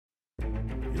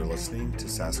You're listening to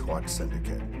Sasquatch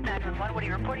Syndicate. 911, what are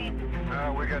you reporting?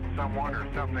 We got someone or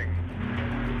something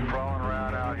crawling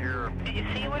around out here. Did you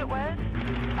see what it was?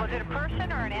 Was it a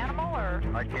person or an animal or?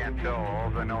 I can't tell.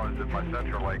 All I know is that my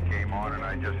central light came on and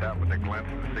I just happened to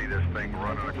glimpse and see this thing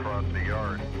running across the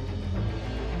yard.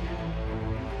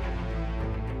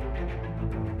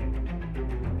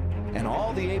 And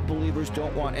all the ape believers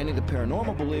don't want any of the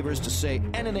paranormal believers to say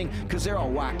anything because they're all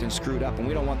whacked and screwed up and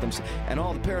we don't want them. And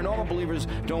all the paranormal believers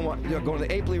don't want, they're going to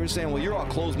the ape believers saying, well, you're all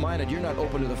closed-minded. You're not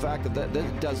open to the fact that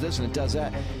it does this and it does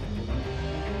that.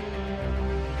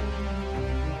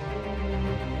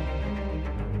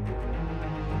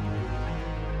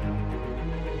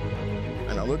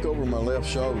 And I look over my left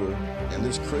shoulder and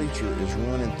this creature is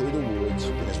running through the woods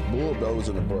and it's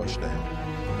bulldozing the brush down.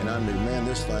 And I knew, man,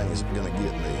 this thing is going to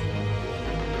get me.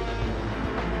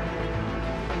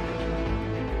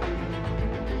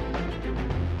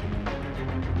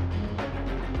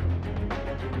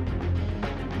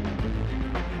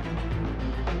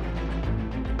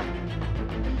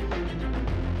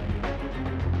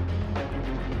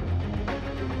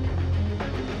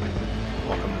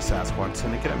 Welcome to Sasquatch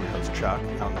Syndicate. I'm your host Chuck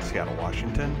out in Seattle,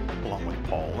 Washington, along with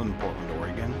Paul in Portland,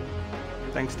 Oregon.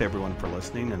 Thanks to everyone for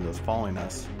listening and those following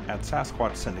us at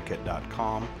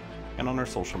SasquatchSyndicate.com and on our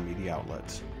social media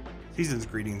outlets. Season's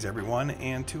greetings, everyone,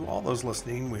 and to all those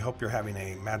listening, we hope you're having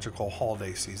a magical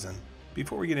holiday season.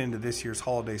 Before we get into this year's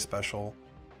holiday special,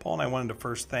 Paul and I wanted to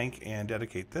first thank and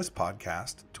dedicate this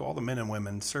podcast to all the men and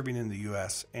women serving in the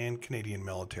U.S. and Canadian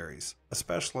militaries,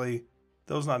 especially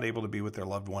those not able to be with their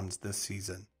loved ones this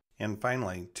season. And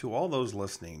finally, to all those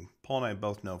listening, Paul and I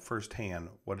both know firsthand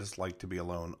what it's like to be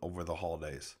alone over the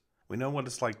holidays. We know what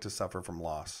it's like to suffer from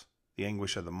loss, the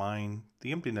anguish of the mind,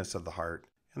 the emptiness of the heart,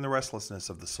 and the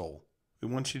restlessness of the soul. We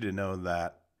want you to know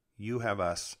that you have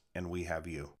us and we have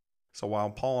you. So while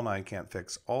Paul and I can't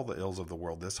fix all the ills of the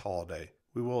world this holiday,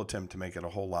 we will attempt to make it a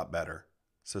whole lot better.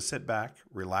 So sit back,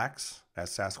 relax,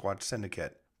 as Sasquatch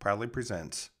Syndicate proudly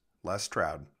presents Les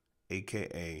Stroud,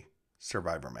 aka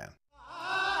Survivorman.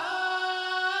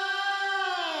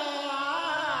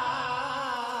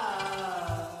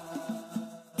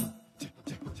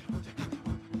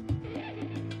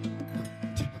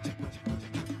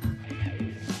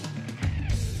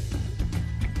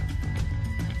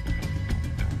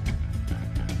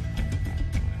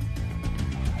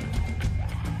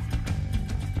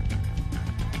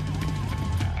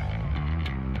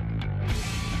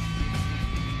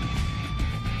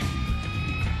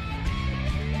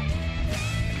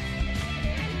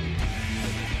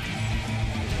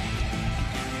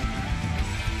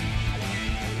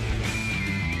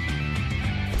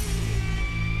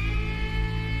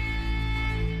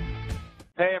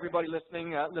 Hey, everybody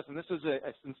listening. Listen, this is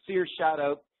a sincere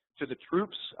shout-out to the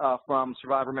troops from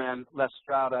Survivorman Les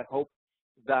Stroud. I hope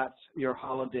that your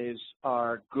holidays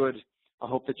are good. I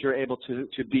hope that you're able to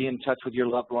be in touch with your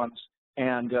loved ones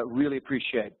and really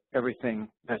appreciate everything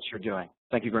that you're doing.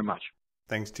 Thank you very much.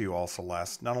 Thanks to you also,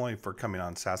 Les, not only for coming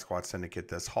on Sasquatch Syndicate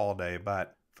this holiday,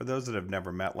 but for those that have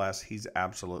never met Les, he's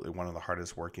absolutely one of the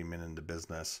hardest working men in the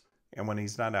business. And when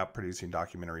he's not out producing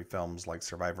documentary films like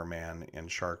Survivorman and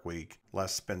Shark Week,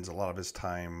 Les spends a lot of his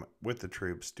time with the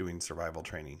troops doing survival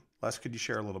training. Les, could you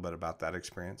share a little bit about that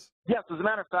experience? Yes, as a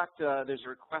matter of fact, there's a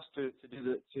request to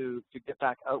get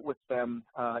back out with them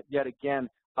yet again.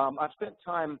 I've spent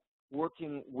time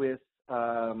working with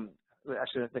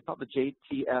actually they call it the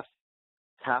JTF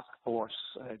Task Force,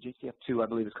 JTF2, I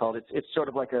believe it's called. It's sort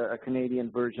of like a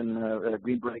Canadian version, a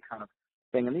Green Beret kind of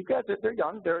thing. And these guys, they're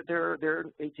young. They're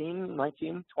 18,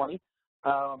 19, 20.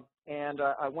 And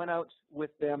I went out with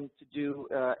them to do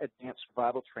advanced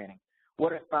survival training.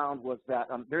 What I found was that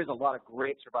there's a lot of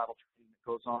great survival training that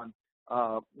goes on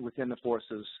within the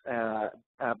forces.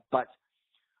 But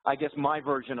I guess my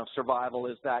version of survival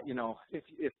is that,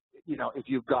 if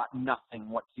you've got nothing,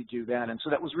 what do you do then? And so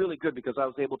that was really good because I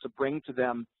was able to bring to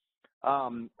them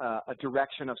a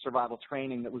direction of survival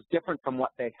training that was different from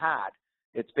what they had.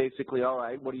 It's basically, all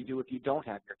right, what do you do if you don't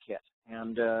have your kit?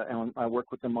 And I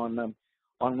work with them on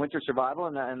winter survival,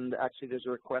 and actually there's a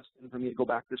request for me to go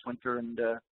back this winter and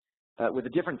with a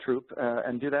different troop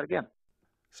and do that again.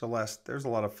 So Les, there's a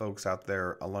lot of folks out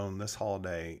there alone this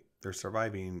holiday. They're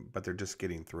surviving, but they're just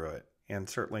getting through it. And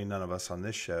certainly none of us on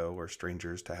this show are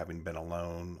strangers to having been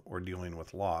alone or dealing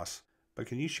with loss. But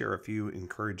can you share a few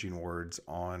encouraging words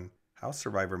on how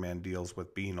Survivorman deals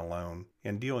with being alone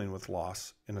and dealing with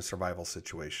loss in a survival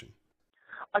situation?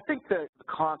 I think that the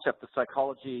concept, the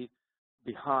psychology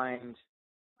behind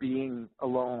being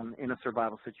alone in a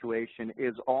survival situation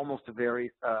is almost a very,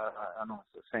 I don't know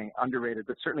if it's saying underrated,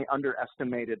 but certainly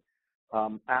underestimated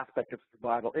aspect of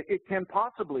survival. It can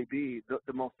possibly be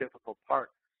the most difficult part.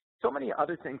 So many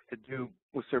other things to do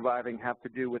with surviving have to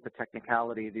do with the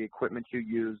technicality, the equipment you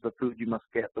use, the food you must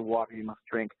get, the water you must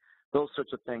drink, those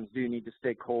sorts of things. Do you need to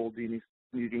stay cold? Do you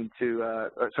need to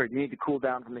cool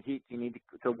down from the heat? Do you need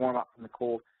to warm up from the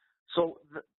cold? So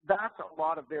that's a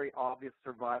lot of very obvious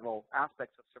survival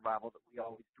aspects of survival that we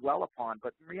always dwell upon.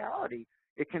 But in reality,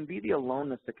 it can be the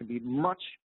aloneness that can be much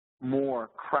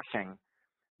more crushing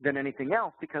than anything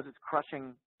else, because it's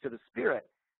crushing to the spirit.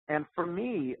 And for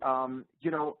me,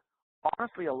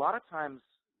 honestly, a lot of times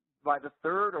by the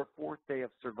third or fourth day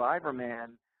of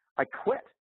Survivorman, I quit.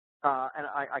 And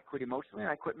I quit emotionally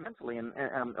and I quit mentally.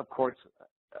 And of course,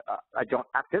 I don't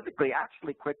physically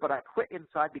actually quit, but I quit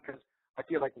inside because I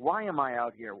feel like, why am I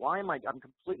out here? Why am I?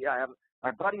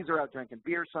 My buddies are out drinking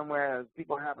beer somewhere.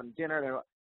 People are having dinner.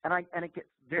 And it gets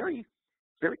very,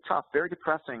 very tough, very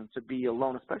depressing to be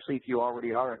alone, especially if you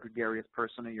already are a gregarious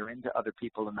person or you're into other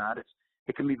people and that.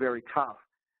 It can be very tough.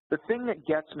 The thing that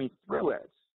gets me through it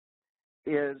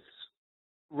is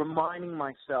reminding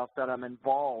myself that I'm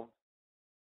involved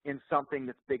in something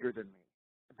that's bigger than me,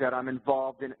 that I'm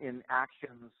involved in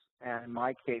actions, and in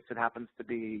my case it happens to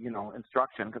be,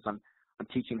 instruction, because I'm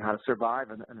teaching how to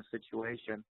survive in a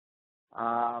situation.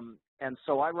 And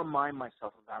so I remind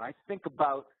myself of that. I think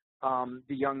about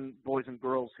the young boys and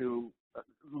girls who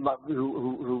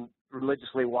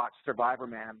religiously watch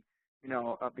Survivorman,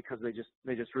 because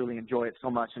they just really enjoy it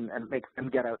so much and makes them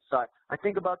get outside. I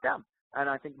think about them. And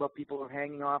I think about people who are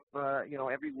hanging off,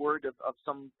 every word of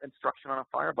some instruction on a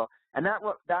fireball. And that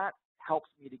helps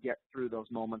me to get through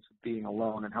those moments of being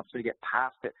alone, and helps me to get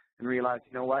past it and realize,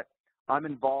 you know what, I'm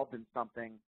involved in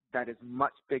something that is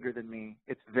much bigger than me.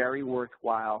 It's very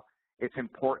worthwhile. It's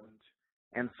important.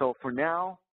 And so for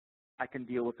now, I can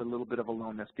deal with a little bit of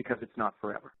aloneness because it's not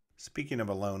forever. Speaking of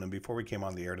alone, and before we came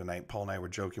on the air tonight, Paul and I were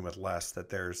joking with Les that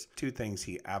there's two things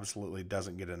he absolutely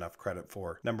doesn't get enough credit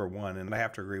for. Number one, and I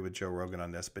have to agree with Joe Rogan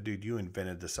on this, but dude, you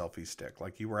invented the selfie stick.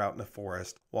 Like, you were out in the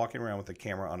forest, walking around with a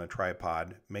camera on a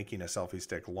tripod, making a selfie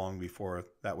stick long before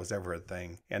that was ever a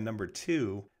thing. And number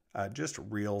two, just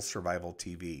real survival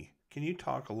TV. Can you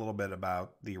talk a little bit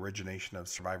about the origination of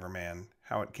Survivorman,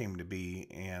 how it came to be,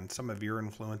 and some of your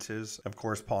influences? Of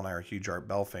course, Paul and I are huge Art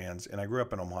Bell fans, and I grew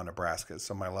up in Omaha, Nebraska,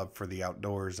 so my love for the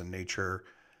outdoors and nature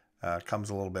comes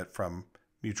a little bit from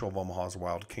Mutual of Omaha's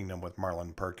Wild Kingdom with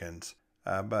Marlon Perkins.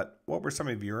 But what were some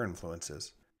of your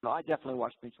influences? No, I definitely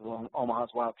watched Mutual of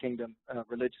Omaha's Wild Kingdom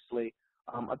religiously.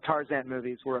 Tarzan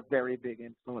movies were a very big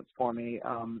influence for me,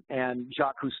 and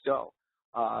Jacques Cousteau.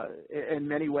 In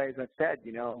many ways, I've said,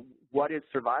 what is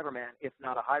Survivorman if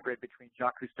not a hybrid between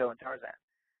Jacques Cousteau and Tarzan?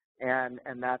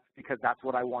 And that's because that's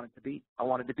what I wanted to be. I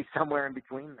wanted to be somewhere in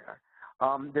between there.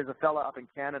 There's a fella up in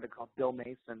Canada called Bill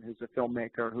Mason, who's a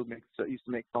filmmaker who used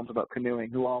to make films about canoeing,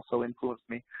 who also influenced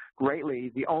me greatly.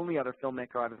 He's the only other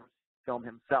filmmaker I've ever filmed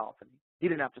himself. And he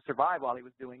didn't have to survive while he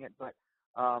was doing it, but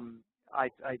I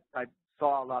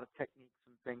saw a lot of techniques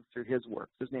and things through his work.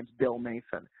 His name's Bill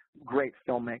Mason, great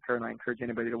filmmaker, and I encourage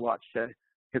anybody to watch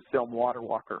his film Water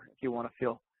Walker if you want to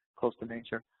feel close to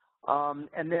nature.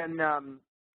 And then, I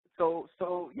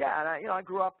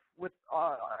grew up with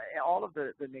all of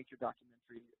the nature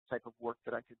documentary type of work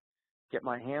that I could get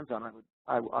my hands on.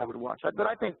 I would watch. But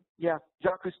I think,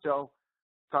 Jacques Cousteau,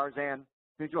 Tarzan,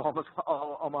 Mutual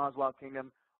Omaha's Wild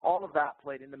Kingdom, all of that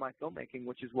played into my filmmaking,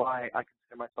 which is why I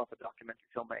consider myself a documentary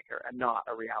filmmaker and not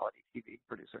a reality TV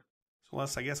producer. So,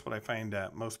 Les, I guess what I find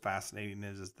most fascinating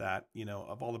is that,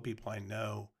 of all the people I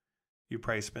know, you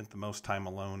probably spent the most time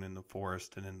alone in the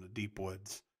forest and in the deep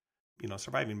woods,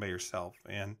 surviving by yourself.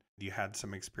 And you had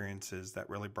some experiences that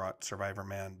really brought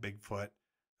Survivorman Bigfoot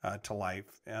to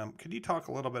life. Could you talk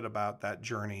a little bit about that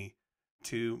journey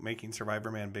to making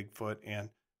Survivorman Bigfoot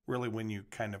and really when you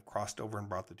kind of crossed over and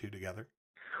brought the two together?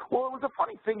 Well, it was a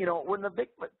funny thing, when the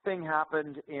Bigfoot thing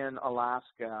happened in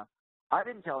Alaska, I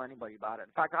didn't tell anybody about it.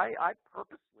 In fact, I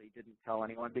purposely didn't tell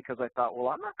anyone because I thought, well,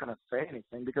 I'm not going to say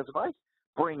anything, because if I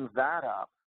bring that up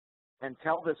and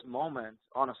tell this moment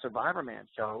on a Survivorman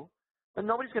show, then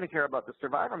nobody's going to care about the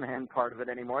Survivorman part of it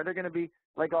anymore. They're going to be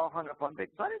like all hung up on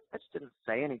Bigfoot. So I just didn't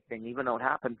say anything, even though it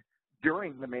happened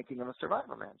during the making of a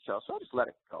Survivorman show. So I just let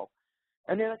it go.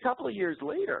 And then a couple of years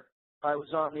later, I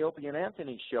was on the Opie and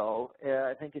Anthony show,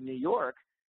 I think in New York,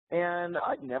 and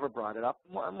I'd never brought it up.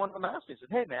 One of them asked me,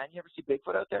 said, "Hey man, you ever see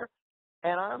Bigfoot out there?"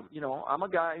 And I'm a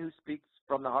guy who speaks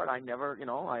from the heart. I never,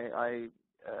 I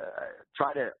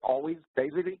try to always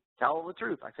basically tell the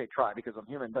truth. I say try because I'm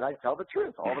human, but I tell the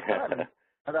truth all the time. And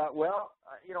I thought, well,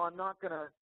 I'm not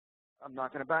gonna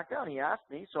back down. He asked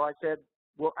me, so I said,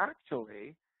 well,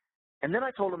 actually, And then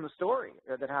I told him the story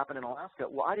that happened in Alaska.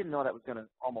 Well, I didn't know that was going to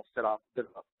almost set off a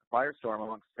firestorm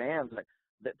amongst fans.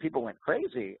 That people went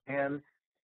crazy. And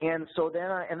so then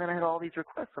I had all these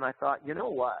requests, and I thought, you know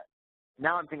what?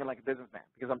 Now I'm thinking like a businessman,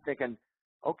 because I'm thinking,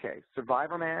 okay,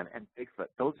 Survivorman and Bigfoot,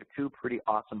 those are two pretty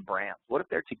awesome brands. What if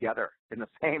they're together in the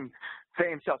same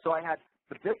show? So I had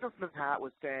the businessman's hat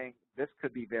was saying this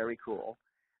could be very cool,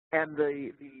 and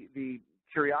the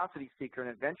curiosity seeker and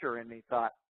adventurer in me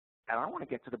thought, and I want to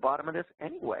get to the bottom of this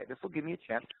anyway. This will give me a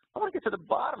chance. I want to get to the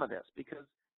bottom of this because,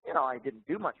 you know, I didn't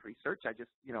do much research. I just,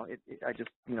 you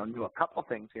know, knew a couple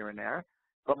things here and there,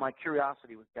 but my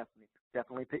curiosity was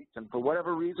definitely piqued, and for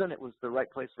whatever reason, it was the right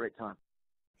place, right time.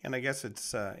 And I guess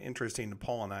it's interesting to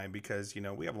Paul and I because, you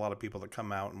know, we have a lot of people that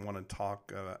come out and want to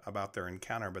talk about their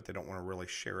encounter, but they don't want to really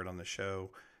share it on the show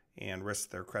and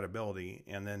risk their credibility.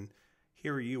 And then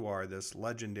here you are, this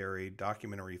legendary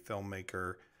documentary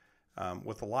filmmaker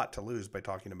with a lot to lose by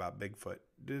talking about Bigfoot.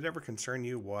 Did it ever concern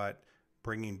you what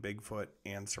bringing Bigfoot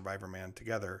and Survivorman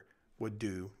together would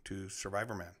do to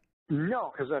Survivorman?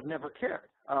 No, because I've never cared.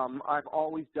 I've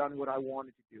always done what I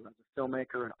wanted to do as a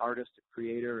filmmaker, an artist, a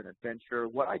creator, an adventurer.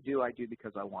 What I do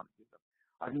because I want to do them.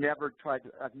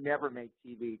 I've never made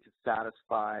TV to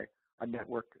satisfy a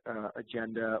network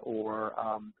agenda or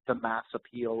the mass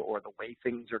appeal or the way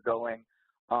things are going.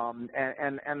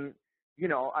 And you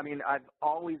know, I mean, I've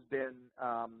always been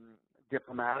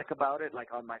diplomatic about it,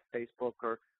 like on my Facebook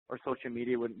or social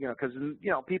media, when, you know, because,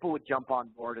 you know, people would jump on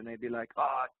board and they'd be like,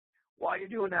 oh, why are you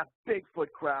doing that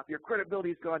Bigfoot crap? Your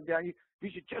credibility's gone down. You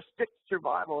should just stick to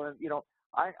survival. And, you know,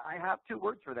 I have two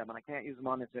words for them, and I can't use them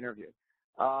on this interview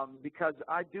because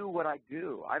I do what I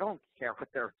do. I don't care what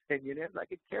their opinion is. I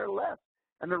could care less.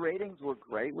 And the ratings were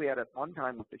great. We had a fun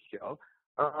time with the show.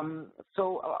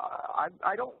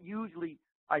 I don't usually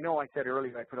 – I know I said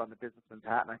earlier I put on the businessman's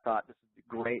hat, and I thought this is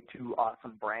great, two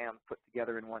awesome brands put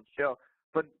together in one show.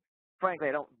 But frankly,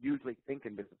 I don't usually think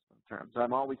in businessman terms.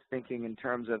 I'm always thinking in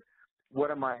terms of what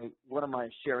am I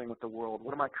sharing with the world?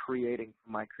 What am I creating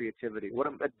from my creativity? What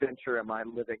adventure am I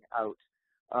living out?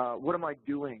 What am I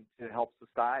doing to help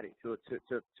society, to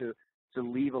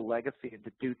leave a legacy and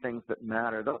to do things that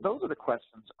matter? Those are the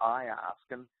questions I ask.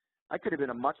 And I could have been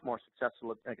a much more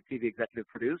successful TV executive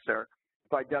producer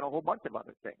if I'd done a whole bunch of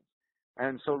other things.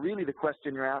 And so really the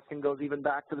question you're asking goes even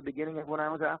back to the beginning of when I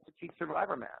was asked to cheat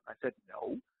Survivorman. I said,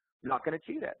 no, I'm not going to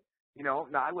cheat it. You know,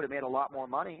 now I would have made a lot more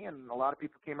money, and a lot of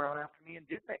people came around after me and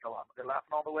did make a lot. They're laughing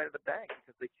all the way to the bank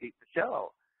because they cheat the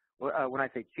show. When I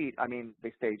say cheat, I mean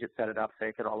they stage it, set it up,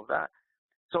 fake it, all of that.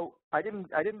 So I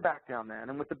didn't back down then.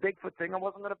 And with the Bigfoot thing, I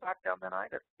wasn't going to back down then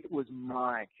either. It was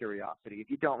my curiosity.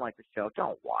 If you don't like the show,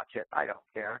 don't watch it. I don't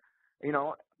care. You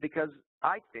know, because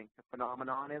I think the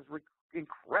phenomenon is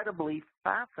incredibly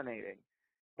fascinating,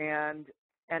 and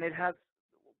it has.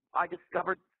 I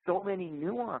discovered so many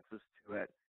nuances to it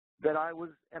that I was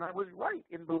right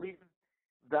in believing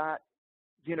that,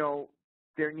 you know,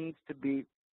 there needs to be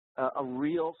a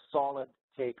real solid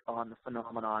take on the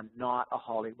phenomenon, not a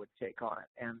Hollywood take on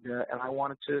it. And I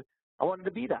wanted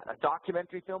to be that, a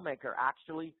documentary filmmaker.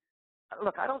 Actually,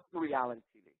 look, I don't do reality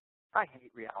TV. I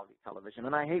hate reality television,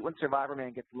 and I hate when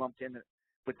Survivorman gets lumped in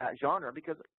with that genre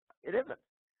because it isn't.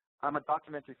 I'm a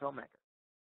documentary filmmaker.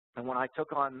 And when I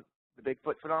took on the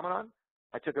Bigfoot phenomenon,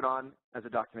 I took it on as a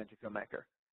documentary filmmaker.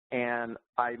 And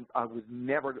I was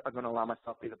never going to allow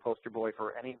myself to be the poster boy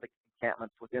for any of the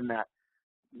encampments within that,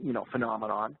 you know,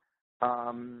 phenomenon.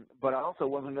 But I also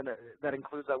wasn't going to, that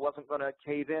includes I wasn't going to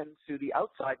cave in to the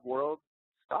outside world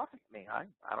stalking me.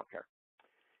 I don't care.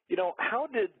 You know, how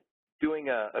did doing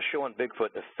a show on Bigfoot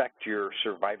affect your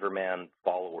Survivorman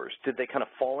followers? Did they kind of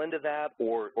fall into that,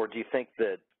 or do you think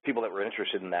that people that were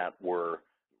interested in that were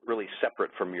really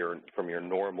separate from your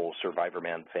normal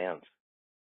Survivorman fans?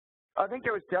 I think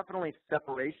there was definitely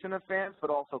separation of fans, but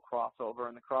also crossover,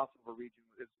 and the crossover region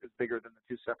is bigger than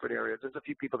the two separate areas. There's a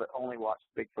few people that only watch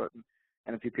Bigfoot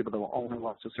and a few people that will only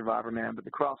watch the Survivorman, but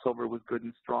the crossover was good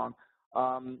and strong.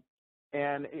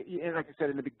 And like I said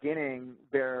in the beginning,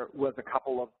 there was a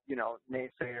couple of, you know,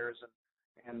 naysayers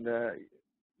and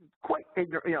quite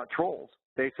ignorant, you know, trolls,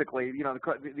 basically, you know,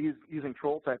 using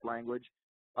troll type language.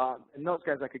 And those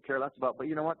guys I could care less about, but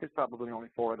you know what? There's probably only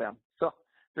 4 of them. So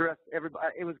the rest, everybody,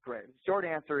 it was great. The short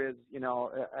answer is, you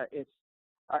know,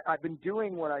 I've been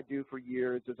doing what I do for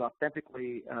years as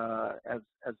authentically as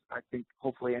I think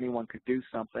hopefully anyone could do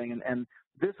something. And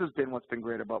this has been what's been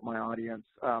great about my audience.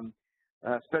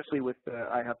 Especially with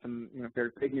I have some, you know, very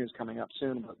big news coming up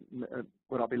soon about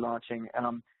what I'll be launching,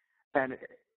 and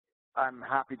I'm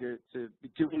happy to be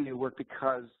doing new work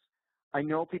because I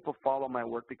know people follow my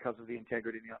work because of the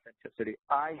integrity and the authenticity.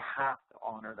 I have to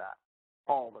honor that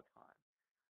all the time.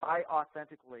 I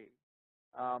authentically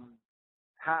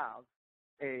have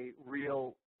a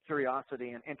real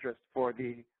curiosity and interest for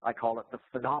I call it the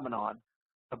phenomenon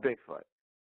of Bigfoot.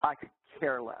 I could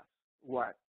care less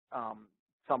what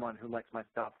someone who likes my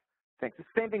stuff thinks. The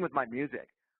same thing with my music.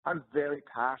 I'm very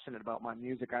passionate about my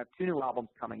music. I have 2 new albums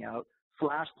coming out.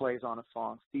 Slash plays on a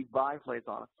song. Steve Vai plays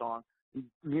on a song.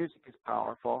 Music is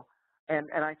powerful. And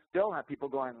I still have people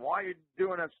going, why are you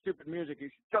doing that stupid music? You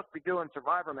should just be doing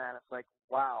Survivorman. It's like,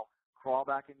 wow, crawl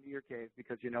back into your cave,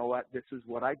 because you know what? This is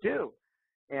what I do.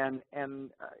 And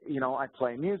you know, I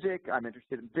play music. I'm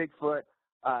interested in Bigfoot.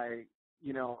 I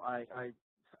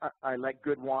like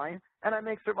good wine, and I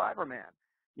make Survivorman.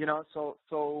 You know,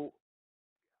 so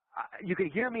you can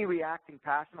hear me reacting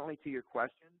passionately to your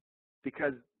question,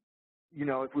 because, you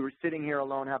know, if we were sitting here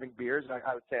alone having beers,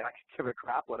 I would say I could give a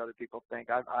crap what other people think.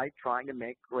 I'm trying to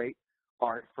make great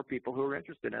art for people who are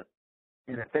interested in it.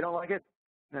 And if they don't like it,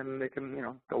 then they can, you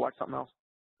know, go watch something else.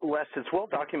 Les, it's well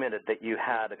documented that you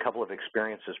had a couple of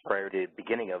experiences prior to the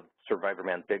beginning of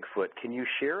Survivorman Bigfoot. Can you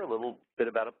share a little bit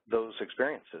about those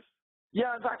experiences?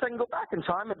 Yeah, in fact, I can go back in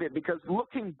time a bit, because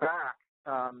looking back,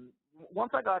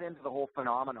 once I got into the whole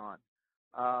phenomenon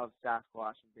of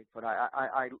Sasquatch and Bigfoot,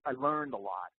 I learned a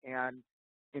lot. And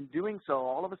in doing so,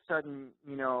 all of a sudden,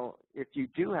 you know, if you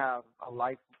do have a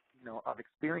life, you know, of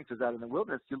experiences out in the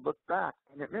wilderness, you look back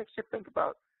and it makes you think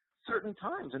about certain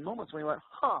times and moments when you went,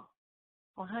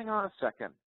 well, hang on a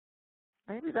second.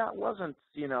 Maybe that wasn't,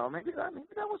 you know, maybe that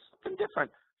was something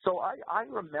different. So I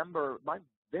remember my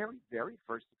very, very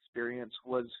first experience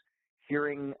was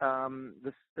hearing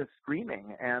the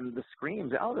screaming and the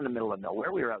screams out in the middle of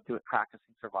nowhere. We were out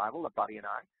practicing survival, a buddy and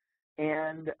I,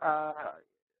 and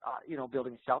you know,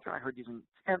 building a shelter. And I heard these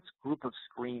intense group of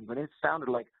screams, and it sounded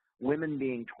like women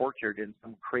being tortured in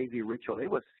some crazy ritual. It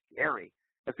was scary.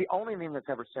 It's the only thing that's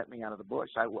ever sent me out of the bush.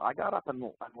 I got up and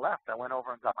left. I went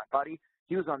over and got my buddy.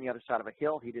 He was on the other side of a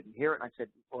hill. He didn't hear it, and I said,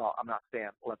 well, I'm not staying.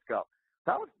 Let's go.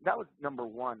 That was number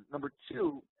one. Number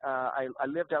two, I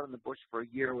lived out in the bush for a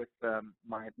year with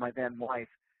my then wife,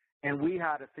 and we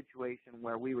had a situation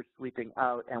where we were sleeping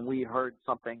out, and we heard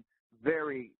something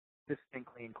very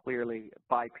distinctly and clearly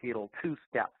bipedal, 2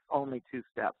 steps, only 2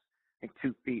 steps, like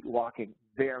 2 feet walking,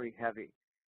 very heavy.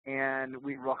 And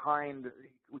we were behind,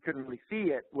 we couldn't really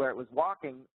see it where it was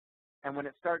walking, and when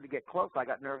it started to get close, I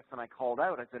got nervous and I called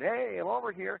out. I said, hey, I'm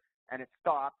over here, and it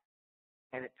stopped,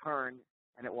 and it turned,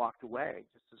 and it walked away,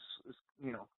 just as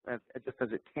you know, just as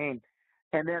it came.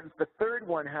 And then the third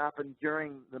one happened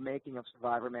during the making of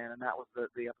Survivorman, and that was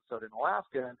the episode in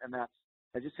Alaska, and that's,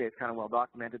 as you say, it's kind of well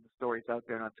documented. The story's out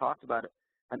there, and I've talked about it.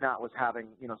 And that was having,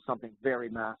 you know, something very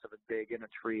massive and big in a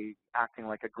tree, acting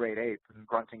like a great ape and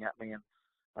grunting at me,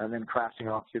 and then crashing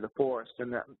off through the forest.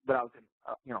 But I was in,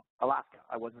 you know, Alaska.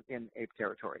 I wasn't in ape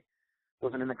territory.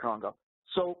 Wasn't in the Congo.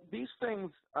 So these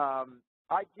things,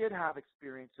 I did have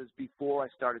experiences before I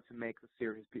started to make the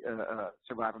series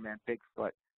Survivorman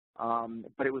Bigfoot.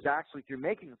 But it was actually through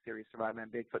making the series Survivorman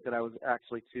Bigfoot that I was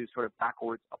actually to sort of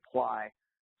backwards apply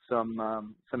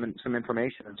some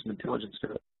information and some intelligence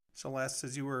to it. So, Les,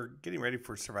 as you were getting ready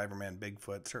for Survivorman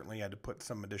Bigfoot, certainly you had to put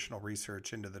some additional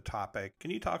research into the topic.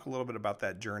 Can you talk a little bit about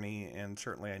that journey? And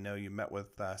certainly I know you met with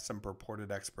some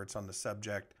purported experts on the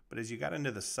subject, but as you got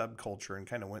into the subculture and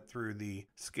kind of went through the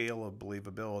scale of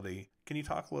believability, can you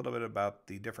talk a little bit about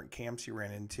the different camps you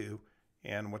ran into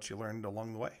and what you learned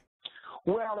along the way?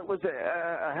 Well, it was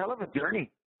a hell of a journey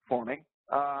for me.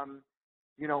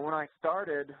 You know, when I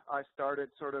started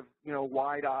sort of, you know,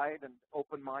 wide-eyed and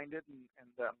open-minded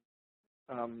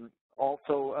and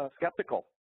also skeptical,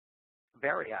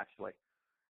 very actually.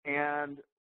 And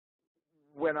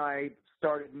when I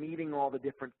started meeting all the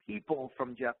different people,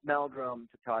 from Jeff Meldrum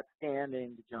to Todd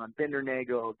Standing to John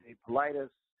Bindernagle, Dave Politis,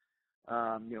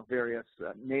 you know, various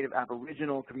native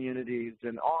Aboriginal communities,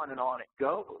 and on it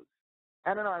goes.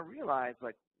 And then I realized,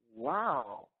 like,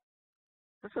 wow,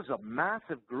 this is a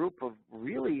massive group of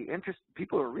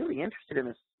people who are really interested in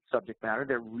this subject matter.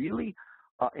 They're really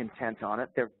intent on it.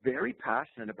 They're very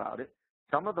passionate about it,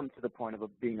 some of them to the point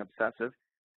of being obsessive.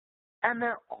 And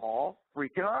they're all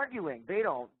freaking arguing.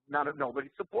 Nobody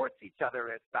supports each other.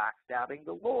 It's backstabbing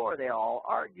galore. They all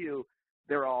argue.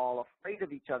 They're all afraid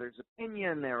of each other's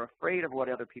opinion. They're afraid of what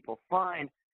other people find.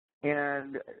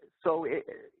 And so,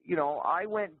 you know, I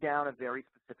went down a very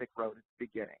specific road at the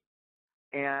beginning.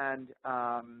 And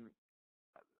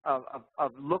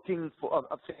of looking for,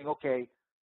 of saying, okay,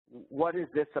 what is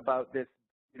this about this,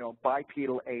 you know,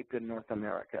 bipedal ape in North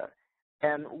America?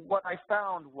 And what I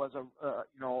found was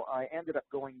you know, I ended up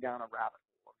going down a rabbit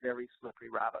hole, a very slippery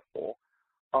rabbit hole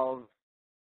of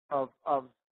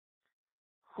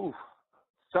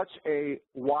such a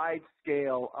wide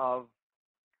scale of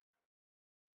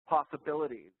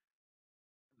possibilities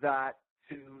that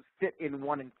to sit in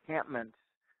one encampment,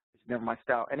 which is never my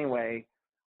style anyway,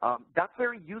 that's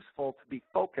very useful to be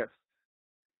focused,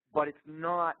 but it's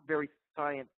not very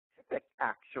scientific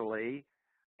actually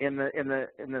in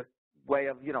the way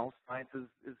of, science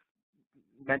is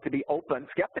meant to be open,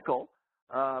 skeptical,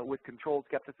 with controlled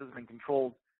skepticism and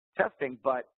controlled testing,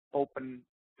 but open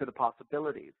to the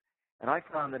possibilities. And I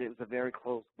found that it was a very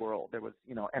closed world. There was,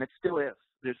 and it still is.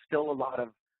 There's still a lot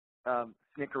of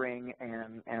snickering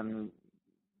and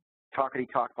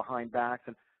talkity-talk behind backs.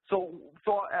 And so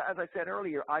as I said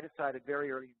earlier, I decided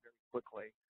very early, very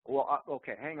quickly, well,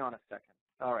 okay, hang on a second.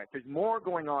 All right, there's more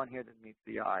going on here than meets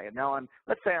the eye. And now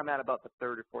let's say I'm at about the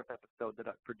third or fourth episode that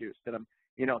I've produced, and I'm,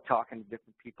 talking to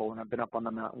different people, and I've been up on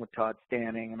the mountain with Todd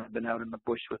Standing, and I've been out in the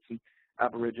bush with some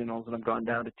Aboriginals, and I've gone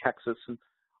down to Texas. And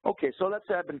okay, so let's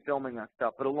say I've been filming that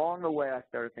stuff, but along the way I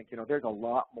started thinking, there's a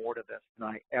lot more to this than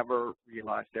I ever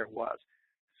realized there was.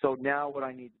 So now what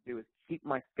I need to do is keep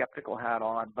my skeptical hat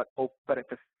on, but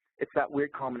it's that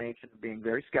weird combination of being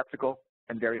very skeptical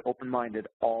and very open-minded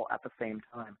all at the same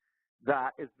time.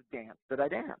 That is the dance that I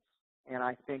dance, and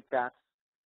I think that's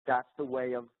the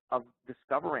way of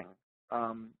discovering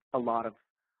a lot of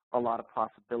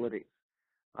possibilities.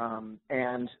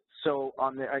 And so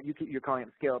on you're calling it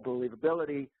the scale of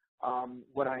believability.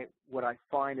 What I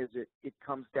find is it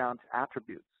comes down to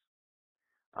attributes,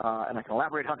 and I can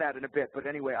elaborate on that in a bit. But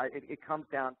anyway, it comes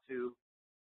down to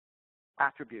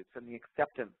attributes and the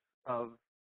acceptance of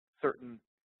certain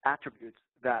attributes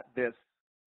that this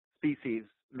species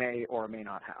may or may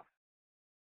not have.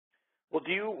 Well,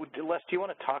 Les, do you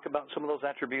want to talk about some of those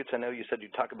attributes? I know you said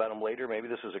you'd talk about them later. Maybe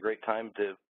this is a great time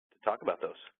to talk about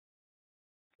those.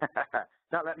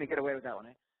 Not letting me get away with that one,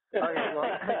 eh? Okay, well,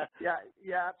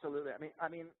 yeah, absolutely. I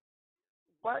mean,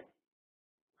 what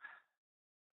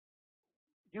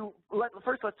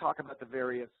first let's talk about the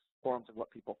various forms of what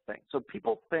people think. So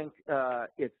people think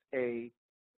it's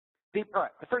all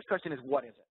right, the first question is, what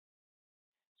is it?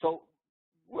 So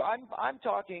I'm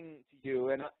talking to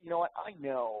you, and you know what?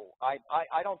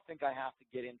 I don't think I have to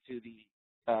get into the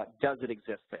does it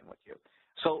exist thing with you.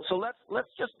 So let's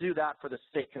just do that for the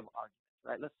sake of argument,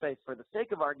 right? Let's say for the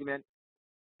sake of argument,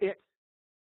 it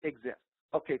exists.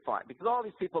 Okay, fine. Because all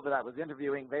these people that I was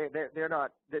interviewing, they're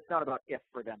not. It's not about if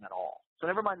for them at all. So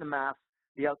never mind the math,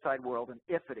 the outside world, and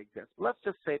if it exists. Let's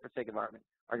just say for the sake of argument,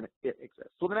 it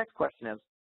exists. So the next question is,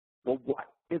 well, what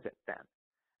is it then?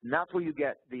 And that's where you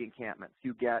get the encampments.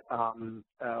 You get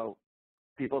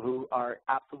people who are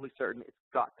absolutely certain it's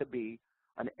got to be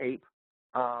an ape,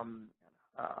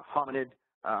 hominid,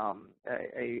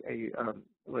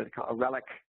 what do they call a relic.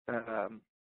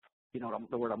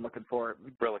 The word I'm looking for.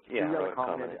 Relic, yeah, relic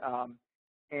hominid.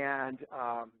 And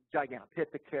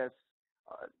Gigantopithecus.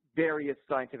 Various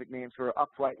scientific names for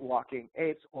upright walking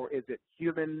apes, or is it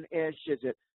human-ish? Is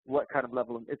it what kind of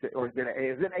level is it, or is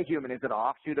it a human? Is it an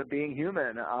offshoot of being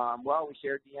human? Well, we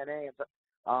share DNA,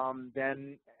 and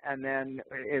then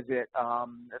is it a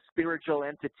spiritual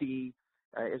entity?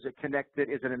 Is it connected?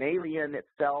 Is it an alien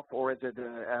itself, or is it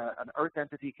an Earth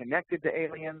entity connected to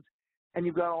aliens? And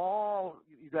you've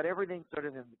got everything sort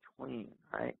of in between,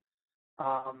 right?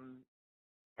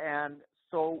 And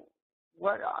so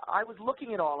what I was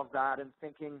looking at all of that and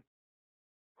thinking,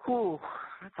 whew,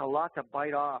 that's a lot to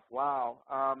bite off. Wow.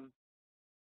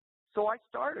 So I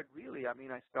started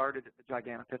I started at the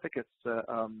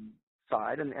Gigantopithecus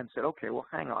side and said, okay, well,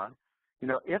 hang on.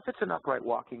 If it's an upright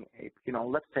walking ape,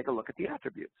 let's take a look at the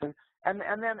attributes. And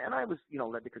then I was,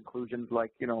 led to conclusions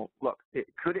like, look,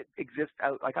 could it exist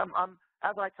out, like I'm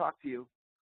as I talk to you,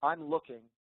 I'm looking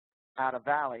at a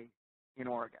valley in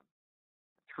Oregon,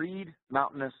 a treed,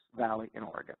 mountainous valley in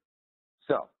Oregon.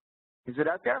 So, is it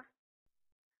out there?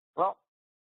 Well,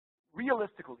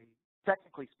 realistically,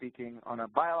 technically speaking, on a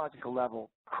biological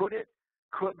level, could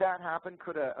that happen?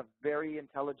 Could a very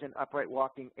intelligent upright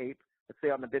walking ape, let's say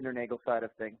on the Bindernagel side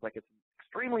of things, like it's an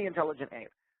extremely intelligent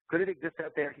ape, could it exist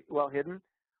out there well hidden?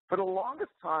 For the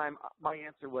longest time, my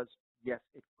answer was yes,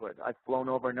 it could. I've flown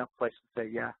over enough places to say,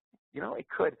 yeah, it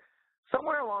could.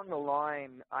 Somewhere along the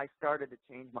line, I started to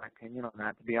change my opinion on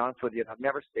that, to be honest with you. I've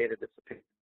never stated this opinion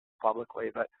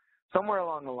publicly, but somewhere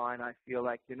along the line, I feel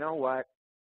like, you know what?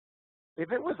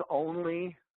 If it was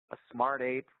only a smart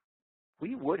ape,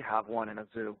 we would have one in a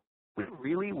zoo. We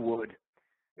really would.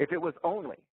 If it was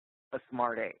only a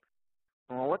smart ape.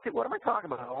 Well, what am I talking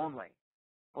about, only?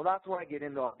 Well, that's where I get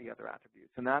into all the other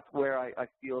attributes, and that's where I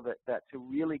feel that to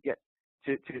really get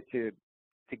to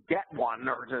get one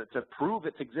or to prove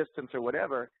its existence or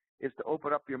whatever is to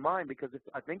open up your mind, because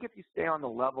I think if you stay on the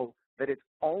level that it's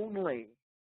only,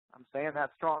 I'm saying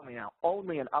that strongly now,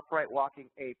 only an upright walking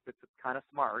ape that's kind of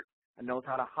smart and knows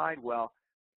how to hide well,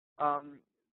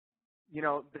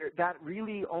 that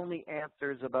really only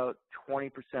answers about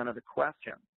 20% of the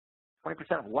question.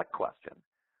 20% of what question?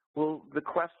 Well, the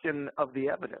question of the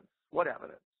evidence. What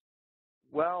evidence?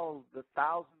 Well, the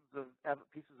thousands of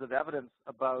pieces of evidence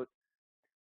about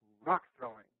rock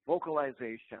throwing,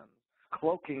 vocalization,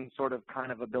 cloaking sort of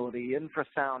kind of ability,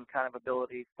 infrasound kind of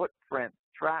ability, footprints,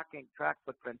 track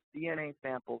footprints, DNA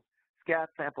samples, scat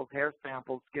samples, hair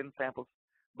samples, skin samples,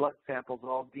 blood samples,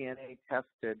 all DNA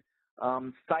tested,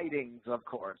 sightings, of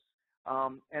course.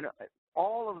 And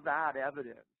all of that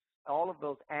evidence, all of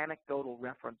those anecdotal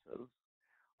references,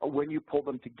 when you pull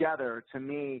them together, to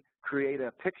me, create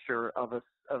a picture of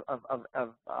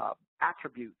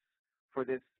attributes for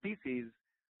this species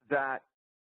that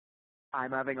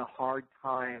I'm having a hard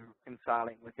time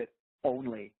reconciling with it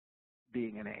only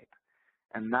being an ape.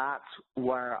 And that's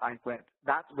where I went.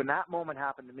 That's when that moment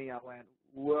happened to me. I went,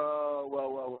 whoa, whoa,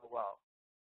 whoa, whoa, whoa.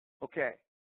 Okay,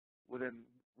 well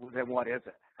then what is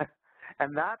it?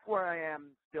 And that's where I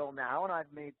am still now. And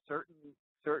I've made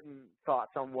certain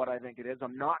thoughts on what I think it is.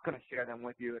 I'm not going to share them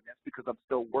with you in this because I'm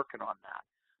still working on that.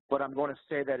 But I'm going to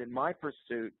say that in my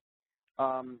pursuit,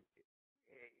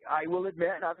 I will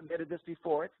admit, and I've admitted this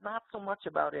before, it's not so much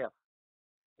about if.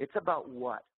 It's about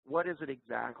what. What is it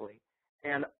exactly?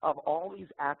 And of all these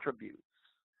attributes,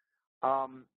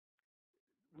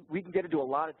 we can get into a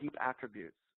lot of deep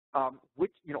attributes.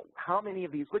 How many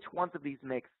of these, which ones of these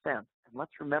make sense? And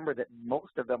let's remember that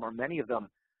most of them, or many of them,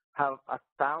 have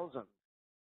 1,000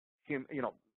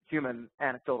 human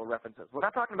anecdotal references. We're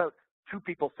not talking about two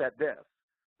people said this.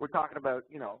 We're talking about,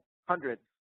 hundreds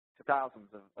to thousands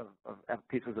of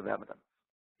pieces of evidence.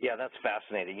 Yeah, that's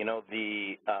fascinating.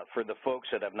 For the folks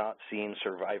that have not seen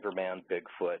Survivorman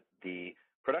Bigfoot, the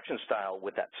production style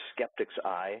with that skeptic's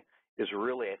eye is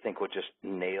really, I think, what just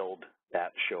nailed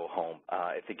that show home.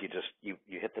 I think you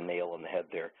hit the nail on the head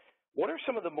there. What are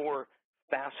some of the more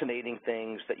fascinating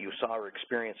things that you saw or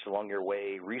experienced along your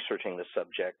way researching the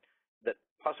subject that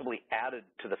possibly added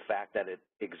to the fact that it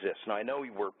exists? Now, I know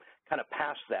you were kind of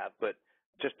past that, but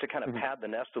just to kind of pad the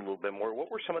nest a little bit more,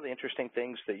 what were some of the interesting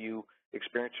things that you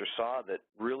experienced or saw that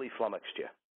really flummoxed you?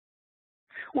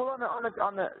 Well,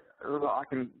 I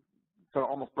can sort of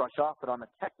almost brush off, but on the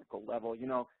technical level,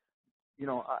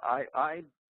 I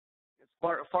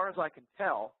as far as I can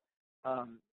tell,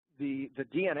 the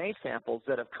DNA samples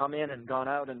that have come in and gone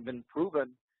out and been proven,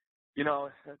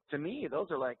 to me, those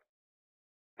are like,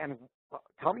 and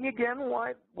tell me again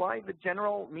why the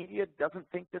general media doesn't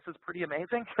think this is pretty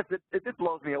amazing, because it just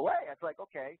blows me away. It's like,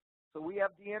 okay, so we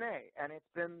have DNA, and it's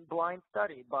been blind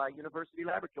studied by university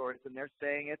laboratories, and they're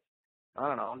saying it's,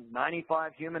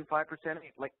 95 human, 5%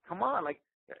 ape. Like, come on, like,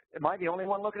 am I the only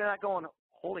one looking at that going,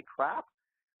 holy crap?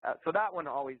 So that one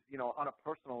always, on a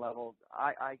personal level,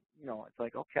 I it's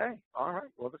like, okay, all right,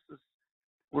 well,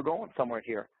 we're going somewhere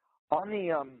here. On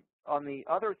the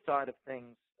other side of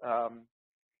things,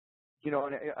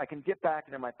 and I can get back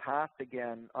into my past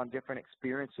again on different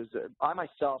experiences. I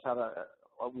myself have a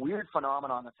weird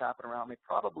phenomenon that's happened around me.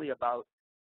 Probably about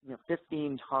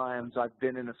 15 times I've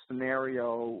been in a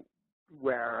scenario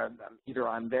where either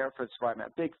I'm there for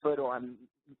Survivorman Bigfoot or I'm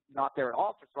not there at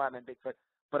all for Survivorman Bigfoot,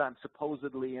 but I'm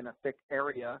supposedly in a thick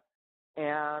area,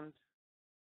 and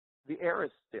the air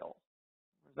is still.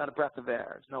 There's not a breath of air.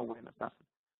 There's no wind. There's nothing.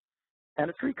 And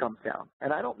a tree comes down.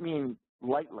 And I don't mean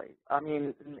lightly. I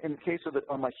mean, in the case of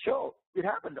on my show, it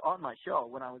happened on my show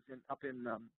when I was up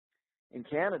in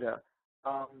Canada.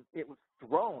 It was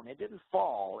thrown. It didn't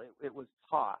fall. It was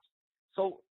tossed.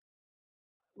 So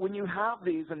when you have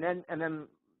these, and then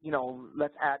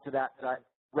let's add to that I've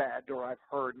read or I've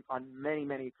heard on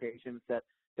many occasions that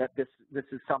this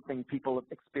is something people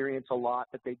experience a lot,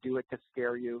 that they do it to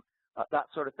scare you, that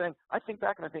sort of thing. I think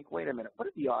back and I think, wait a minute, what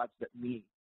are the odds that me,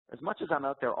 as much as I'm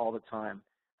out there all the time,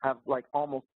 have like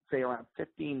almost, say, around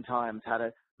 15 times had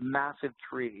a massive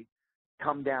tree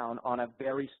come down on a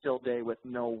very still day with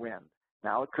no wind?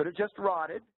 Now, it could have just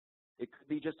rotted. It could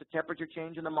be just a temperature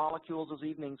change in the molecules as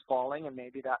evening's falling, and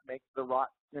maybe that makes the rot,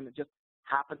 and it just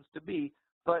happens to be.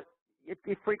 But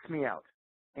it freaks me out.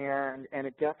 And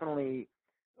it definitely,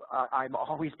 I'm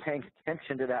always paying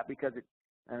attention to that because it,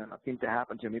 I don't know, seems to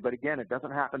happen to me. But again, it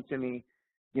doesn't happen to me,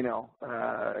 in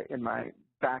my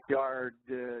backyard,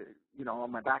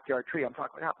 on my backyard tree. I'm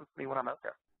talking what happens to me when I'm out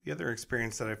there. The other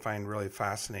experience that I find really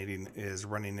fascinating is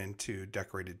running into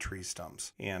decorated tree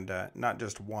stumps, and not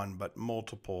just one, but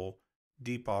multiple,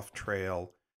 deep off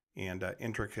trail, and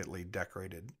intricately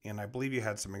decorated. And I believe you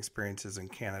had some experiences in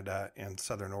Canada and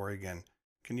Southern Oregon.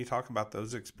 Can you talk about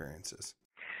those experiences?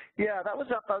 Yeah, that was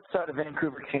up outside of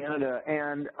Vancouver, Canada,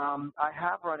 and I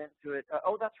have run into it.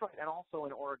 Oh, that's right, and also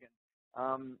in Oregon.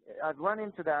 I've run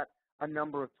into that a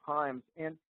number of times.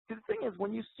 And the thing is,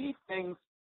 when you see things,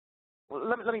 well,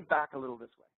 let me back a little this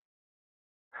way.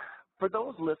 For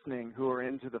those listening who are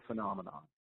into the phenomenon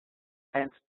and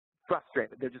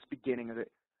frustrated, they're just beginning of it.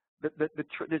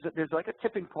 There's like a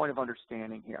tipping point of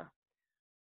understanding here,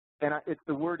 and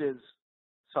the word is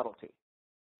subtlety.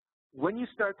 When you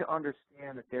start to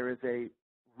understand that there is a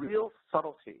real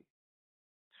subtlety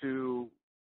to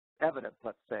evidence,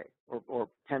 let's say, or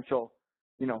potential,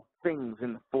 things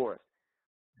in the forest,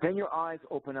 then your eyes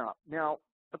open up. Now,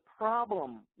 the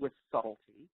problem with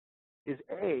subtlety is,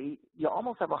 A, you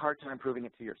almost have a hard time proving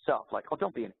it to yourself. Like, oh,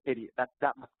 don't be an idiot.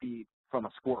 That must be from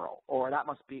a squirrel, or that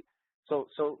must be. So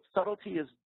subtlety is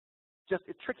just,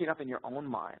 it's tricky enough in your own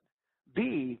mind.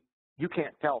 B, you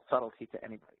can't tell subtlety to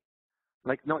anybody.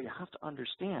 Like, no, you have to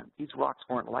understand, these rocks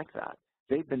weren't like that.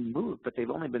 They've been moved, but they've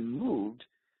only been moved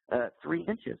 3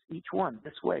 inches, each one,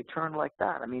 this way, turned like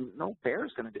that. I mean, no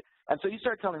bear's going to do. And so you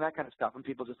start telling that kind of stuff, and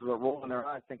people just roll in their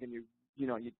eyes thinking you've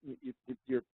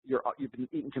been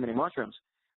eating too many mushrooms.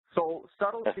 So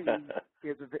subtlety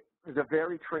is a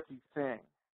very tricky thing,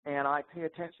 and I pay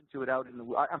attention to it out in the.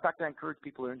 In fact, I encourage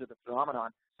people who are into the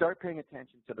phenomenon, start paying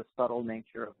attention to the subtle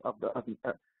nature of the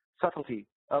subtlety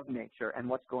of nature and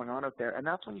what's going on out there. And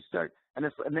that's when you start, and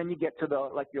then you get to the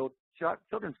old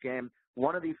children's game,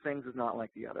 one of these things is not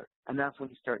like the other. And that's when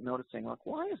you start noticing, like,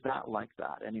 why is that like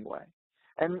that anyway?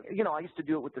 And, I used to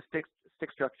do it with the stick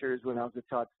structures when I was with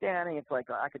Todd Stanning. It's like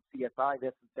I could CSI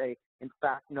this and say, in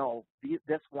fact, no,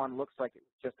 this one looks like it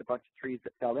was just a bunch of trees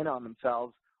that fell in on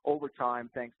themselves over time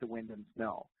thanks to wind and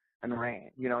snow and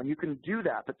rain. And you can do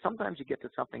that, but sometimes you get to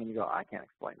something and you go, I can't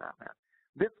explain that, man.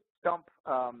 This stump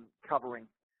covering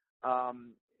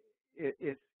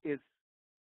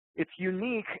it's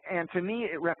unique, and to me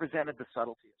it represented the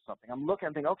subtlety of something. I'm looking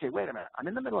and thinking, okay, wait a minute, I'm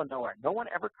in the middle of nowhere. No one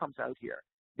ever comes out here.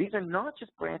 These are not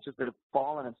just branches that have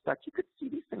fallen and stuck. You could see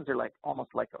these things are like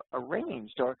almost like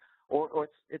arranged, or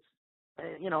it's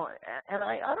and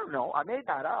I don't know. I made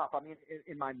that up. I mean,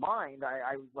 in my mind,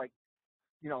 I was like,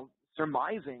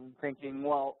 surmising, thinking,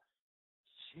 well,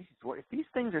 geez, if these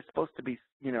things are supposed to be,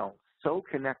 so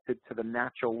connected to the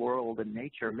natural world and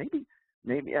nature, maybe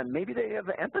they have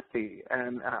empathy,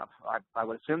 and I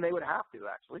would assume they would have to,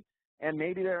 actually, and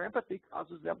maybe their empathy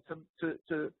causes them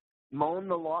to moan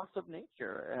the loss of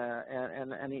nature,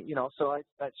 so I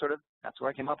sort of, that's where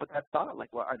I came up with that thought.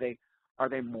 Like, well, are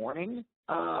they mourning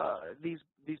these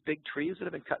big trees that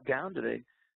have been cut down? Do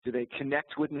they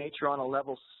connect with nature on a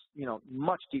level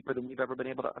much deeper than we've ever been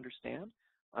able to understand?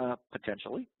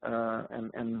 Potentially,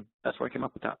 and that's where I came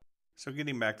up with that. So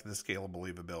getting back to the scale of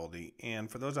believability,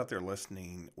 and for those out there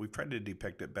listening, we've tried to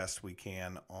depict it best we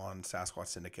can on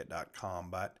SasquatchSyndicate.com,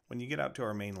 but when you get out to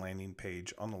our main landing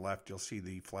page, on the left you'll see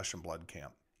the Flesh and Blood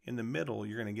Camp. In the middle,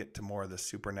 you're going to get to more of the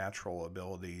supernatural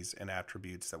abilities and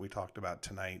attributes that we talked about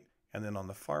tonight, and then on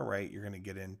the far right, you're going to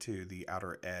get into the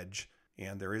Outer Edge,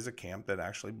 and there is a camp that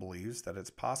actually believes that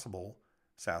it's possible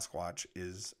Sasquatch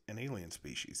is an alien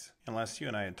species. And Les, you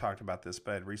and I had talked about this,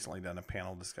 but I had recently done a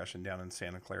panel discussion down in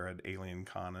Santa Clara at Alien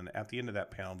Con, and at the end of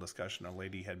that panel discussion, a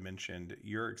lady had mentioned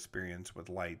your experience with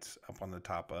lights up on the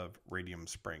top of Radium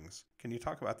Springs. Can you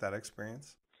talk about that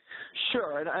experience?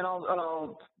 Sure, and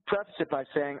I'll preface it by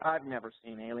saying I've never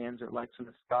seen aliens or lights in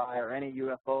the sky or any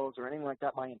UFOs or anything like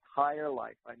that my entire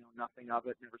life. I know nothing of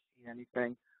it, never seen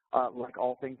anything. Like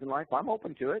all things in life, I'm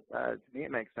open to it. To me,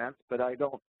 it makes sense, but I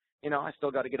don't. I still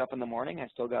got to get up in the morning. I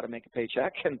still got to make a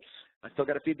paycheck, and I still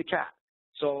got to feed the cat.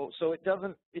 So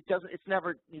it's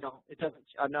never,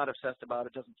 I'm not obsessed about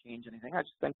it. It doesn't change anything. I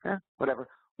just think, whatever.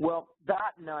 Well,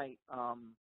 that night, of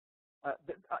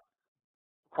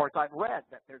course, I've read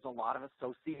that there's a lot of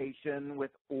association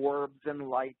with orbs and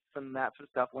lights and that sort of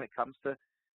stuff when it comes to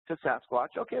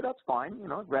Sasquatch. Okay, that's fine.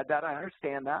 I've read that. I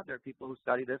understand that. There are people who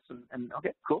study this, and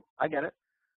okay, cool. I get it.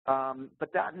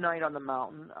 But that night on the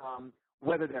mountain,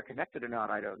 whether they're connected or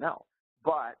not, I don't know.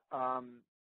 But I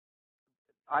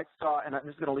saw, and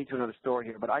this is going to lead to another story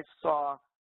here, but I saw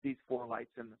these 4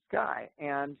 lights in the sky,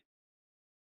 and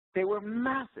they were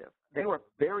massive. They were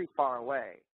very far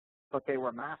away, but they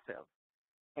were massive.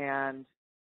 And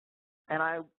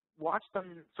I watched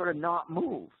them sort of not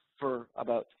move for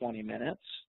about 20 minutes,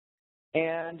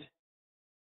 and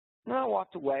then I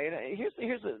walked away. And this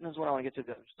is what I want to get to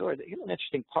the other story. Here's an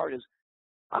interesting part is,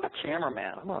 I'm a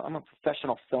cameraman. I'm a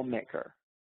professional filmmaker,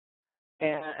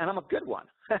 and I'm a good one.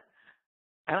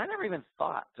 And I never even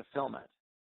thought to film it.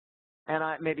 And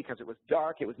maybe because it was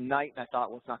dark, it was night, and I thought,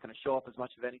 well, it's not going to show up as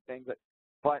much of anything.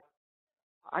 But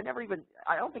I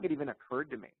don't think it even occurred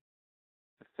to me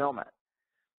to film it.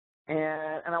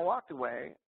 And I walked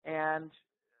away, and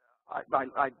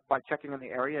by checking in the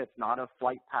area, it's not a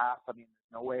flight path. I mean,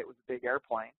 there's no way it was a big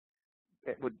airplane.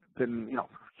 It would have been,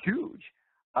 huge.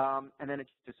 And then it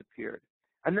just disappeared.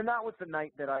 And then that was the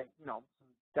night that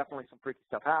definitely some freaky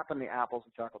stuff happened. The apples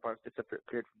and chocolate bars disappeared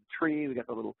from the tree. We got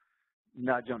the little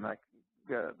nudge on the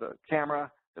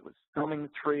camera that was filming the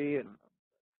tree, and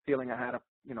feeling I had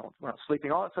when I was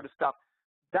sleeping, all that sort of stuff.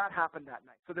 That happened that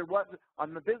night. So there was,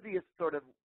 on the busiest sort of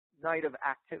night of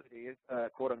activity,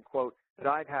 quote unquote, that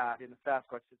I've had in the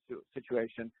Sasquatch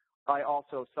situation, I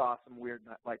also saw some weird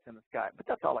lights in the sky. But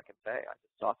that's all I can say. I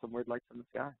just saw some weird lights in the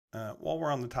sky. While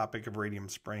we're on the topic of Radium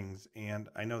Springs, and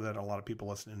I know that a lot of people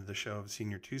listening to the show have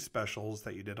seen your two specials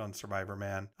that you did on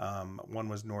Survivorman. One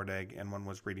was Nordegg and one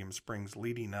was Radium Springs,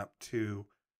 leading up to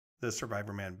the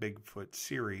Survivorman Bigfoot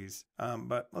series.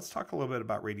 But let's talk a little bit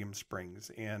about Radium Springs,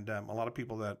 and a lot of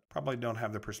people that probably don't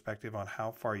have the perspective on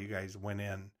how far you guys went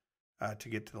in to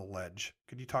get to the ledge.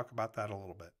 Could you talk about that a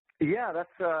little bit? Yeah,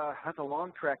 that's a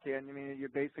long trek in. I mean, you're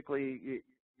basically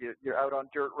you're out on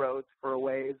dirt roads for a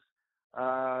ways,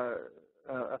 a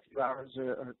few hours.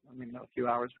 Not a few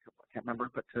hours. I can't remember,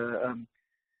 but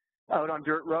out on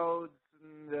dirt roads,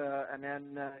 and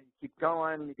then you keep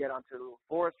going. You get onto a little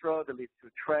forest road that leads to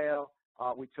a trail.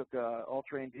 We took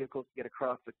all-terrain vehicles to get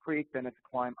across the creek. Then it's a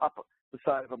climb up the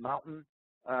side of a mountain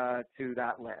to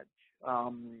that ledge.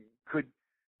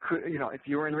 If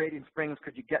you were in Radium Springs,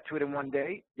 could you get to it in one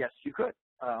day? Yes, you could.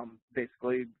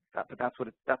 Basically, that's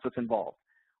what's involved.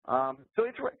 So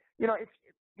it's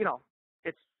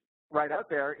right out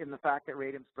there in the fact that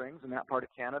Radium Springs in that part of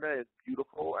Canada is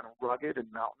beautiful and rugged and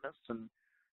mountainous,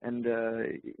 and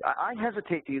I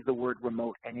hesitate to use the word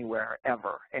remote anywhere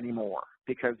ever anymore,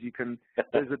 because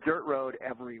there's a dirt road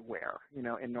everywhere,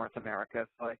 in North America.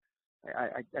 So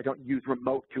I don't use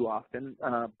remote too often,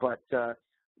 but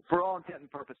for all intent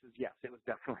and purposes, yes, it was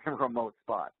definitely a remote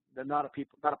spot. Not a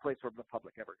place where the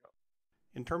public ever goes.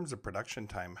 In terms of production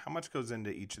time, how much goes into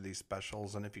each of these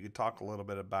specials? And if you could talk a little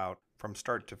bit about, from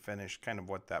start to finish, kind of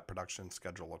what that production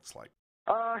schedule looks like.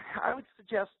 I would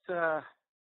suggest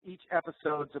each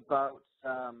episode's about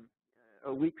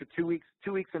a week or 2 weeks,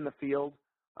 2 weeks in the field,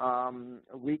 a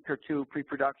week or two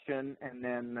pre-production, and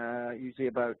then usually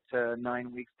about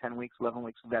 9 weeks, 10 weeks, 11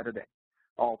 weeks of editing,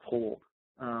 all told.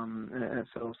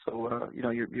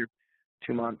 You're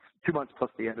 2 months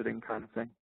plus the editing kind of thing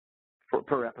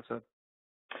per episode.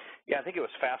 Yeah, I think it was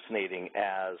fascinating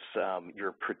as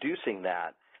you're producing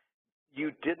that.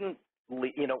 You didn't,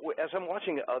 as I'm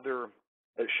watching other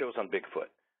shows on Bigfoot,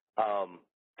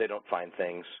 they don't find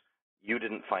things. You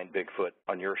didn't find Bigfoot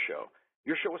on your show.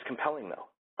 Your show was compelling, though.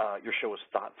 Your show was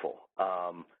thoughtful.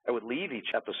 I would leave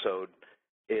each episode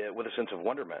with a sense of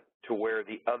wonderment, to where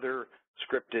the other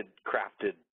scripted,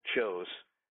 crafted shows,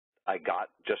 I got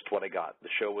just what I got. The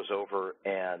show was over,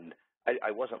 and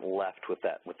I wasn't left with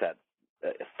that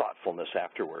thoughtfulness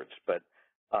afterwards. But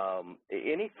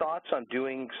any thoughts on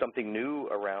doing something new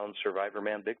around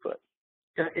Survivorman Bigfoot?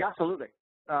 Yeah, absolutely.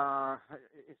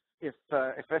 If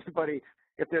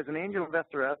there's an angel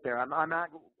investor out there,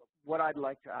 what I'd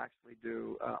like to actually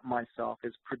do myself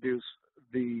is produce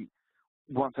the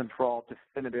once and for all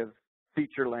definitive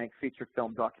feature-length, feature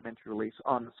film documentary release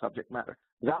on the subject matter.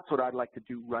 That's what I'd like to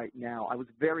do right now. I was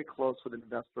very close with an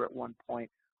investor at one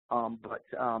point, but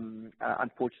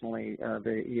unfortunately,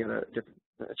 he had a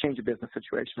change of business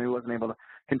situation. He wasn't able to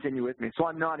continue with me, so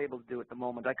I'm not able to do it at the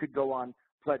moment. I could go on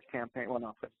pledge campaign. Well,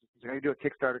 not pledge. I could do a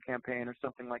Kickstarter campaign or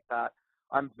something like that.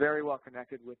 I'm very well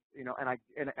connected with, and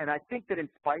I think that in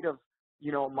spite of,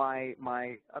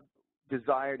 my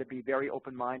desire to be very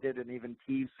open-minded and even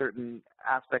tease certain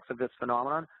aspects of this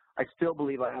phenomenon, I still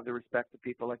believe I have the respect of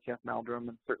people like Jeff Meldrum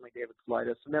and certainly David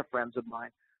Slidas, and they're friends of mine.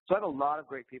 So I have a lot of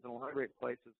great people in a lot of great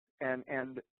places, and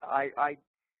I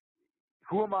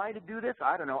who am I to do this?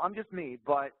 I don't know. I'm just me,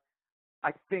 but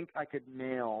I think I could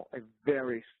nail a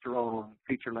very strong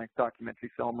feature-length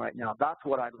documentary film right now. That's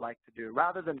what I'd like to do,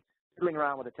 rather than fiddling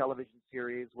around with a television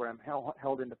series where I'm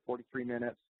held into 43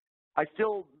 minutes. I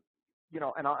still,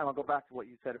 and I'll go back to what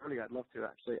you said earlier. I'd love to,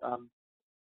 actually.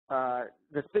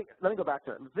 Let me go back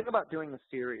to it. The thing about doing the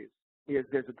series is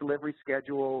there's a delivery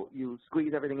schedule. You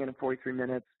squeeze everything in 43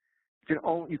 minutes.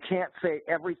 You can't say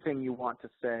everything you want to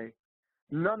say.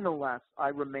 Nonetheless, I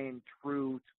remain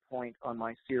true to point on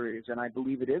my series, and I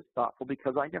believe it is thoughtful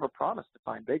because I never promised to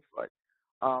find Bigfoot.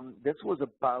 This was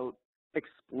about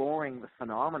exploring the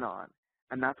phenomenon,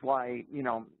 and that's why,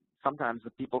 sometimes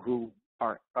the people who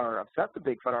are obsessed with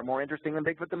Bigfoot are more interesting than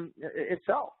Bigfoot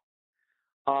itself.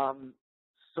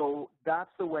 So that's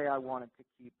the way I wanted to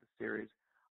keep the series.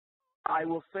 I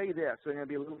will say this, so I'm going to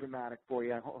be a little dramatic for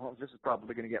you. This is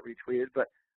probably going to get retweeted,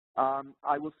 but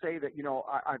I will say that,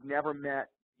 I've never met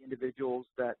individuals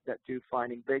that do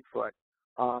Finding Bigfoot,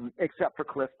 except for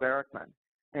Cliff Barrickman.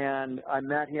 And I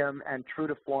met him, and true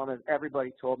to form, as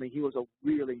everybody told me, he was a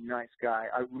really nice guy.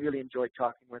 I really enjoyed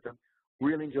talking with him,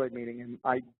 really enjoyed meeting him.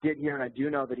 I did hear and I do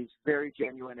know that he's very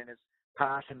genuine in his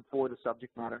passion for the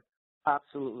subject matter.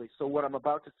 Absolutely. So what I'm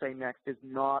about to say next is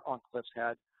not on Cliff's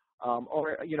head,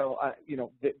 or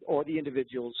the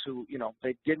individuals who,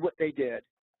 they did what they did.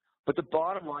 But the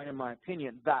bottom line, in my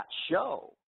opinion, that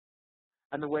show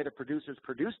and the way the producers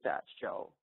produced that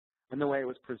show and the way it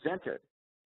was presented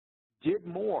did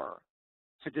more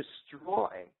to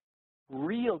destroy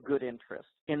real good interest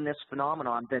in this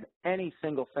phenomenon than any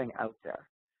single thing out there.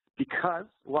 Because,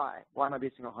 why? Why am I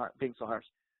being so harsh?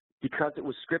 Because it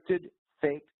was scripted,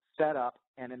 faked, set up,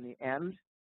 and in the end,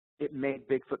 it made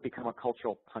Bigfoot become a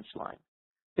cultural punchline.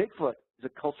 Bigfoot is a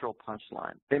cultural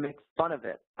punchline. They make fun of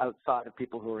it outside of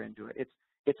people who are into it.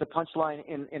 It's a punchline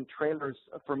in trailers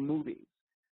for movies.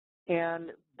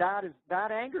 And that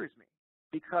angers me,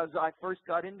 because I first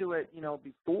got into it,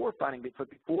 before Finding Bigfoot,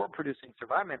 before producing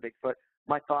Survivorman Bigfoot.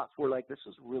 My thoughts were like, this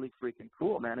is really freaking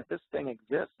cool, man. If this thing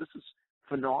exists, this is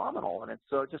phenomenal, and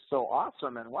it's just so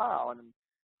awesome, and wow,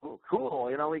 and cool.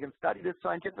 We can study this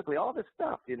scientifically, all this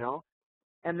stuff,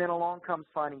 And then along comes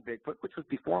Finding Bigfoot, which was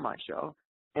before my show,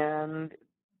 and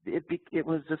it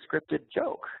was a scripted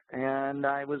joke. And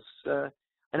I was,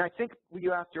 and I think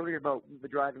you asked earlier about the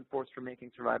driving force for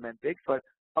making Survivorman Bigfoot.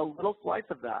 A little slice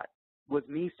of that was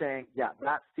me saying, yeah,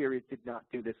 that series did not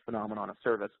do this phenomenon a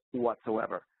service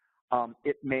whatsoever.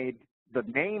 It made the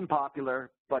name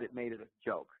popular, but it made it a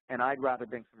joke. And I'd rather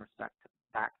bring some respect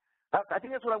back. I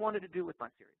think that's what I wanted to do with my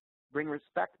series, bring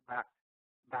respect back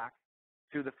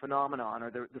to the phenomenon, or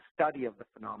the study of the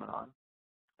phenomenon,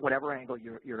 whatever angle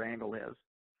your angle is.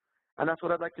 And that's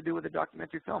what I'd like to do with a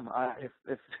documentary film.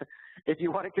 If you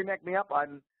want to connect me up,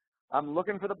 I'm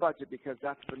looking for the budget, because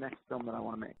that's the next film that I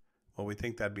want to make. Well, we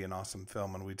think that'd be an awesome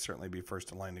film, and we'd certainly be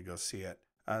first in line to go see it.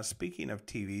 Speaking of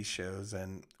TV shows,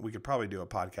 and we could probably do a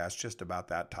podcast just about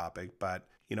that topic, but,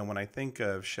 when I think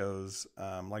of shows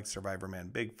like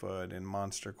Survivorman Bigfoot and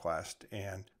Monster Quest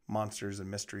and Monsters and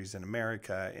Mysteries in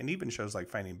America, and even shows like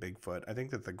Finding Bigfoot, I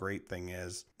think that the great thing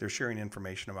is they're sharing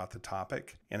information about the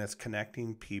topic, and it's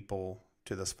connecting people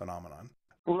to this phenomenon.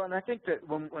 Well, and I think that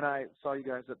when I saw you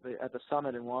guys at the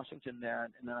summit in Washington there,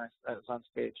 and then I was on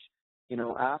stage,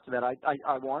 after that,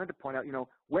 I wanted to point out,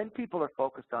 when people are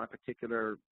focused on a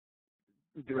particular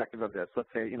directive of this, let's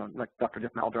say, like Dr.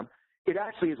 Jeff Meldrum, it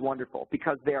actually is wonderful,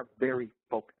 because they are very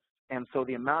focused. And so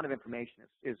the amount of information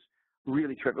is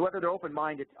really trivial. Whether they're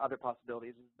open-minded to other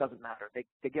possibilities, it doesn't matter.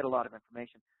 They get a lot of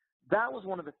information. That was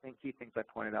one of the key things I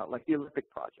pointed out, like the Olympic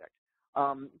Project.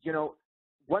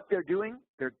 What they're doing,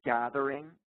 they're gathering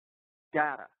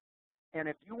data. And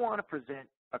if you want to present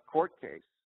a court case,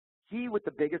 he with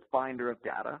the biggest binder of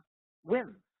data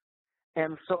wins.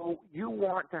 And so you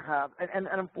want to have, and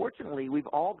unfortunately, we've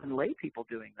all been lay people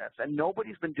doing this, and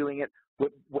nobody's been doing it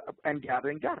and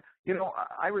gathering data.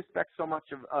 I respect so much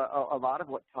of a lot of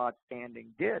what Todd Standing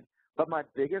did, but my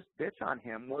biggest bitch on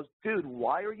him was, dude,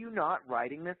 why are you not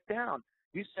writing this down?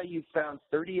 You say you found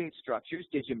 38 structures.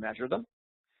 Did you measure them?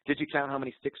 Did you count how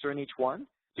many sticks are in each one?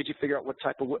 Did you figure out what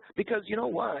type of wood? Because you know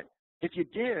what? If you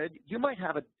did, you might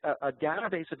have a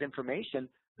database of information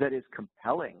that is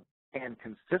compelling and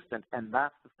consistent, and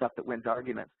that's the stuff that wins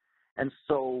arguments. And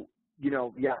so,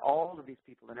 all of these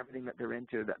people and everything that they're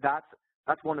into,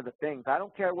 that's one of the things. I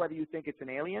don't care whether you think it's an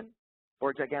alien or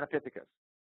a Gigantopithecus.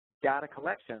 Data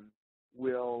collection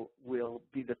will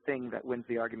be the thing that wins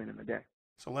the argument in the day.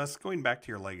 So Les, going back to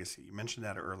your legacy, you mentioned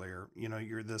that earlier.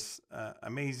 You're this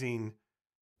amazing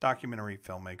documentary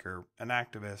filmmaker, an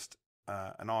activist,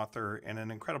 an author, and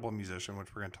an incredible musician,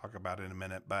 which we're going to talk about in a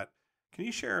minute. But can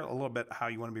you share a little bit how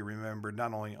you want to be remembered,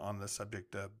 not only on the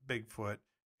subject of Bigfoot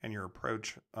and your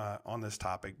approach on this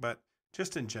topic, but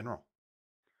just in general?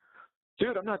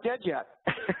 Dude, I'm not dead yet.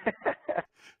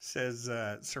 Says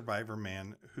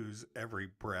Survivorman, whose every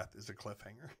breath is a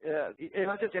cliffhanger. Yeah,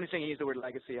 it's just interesting you use the word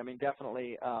legacy. I mean,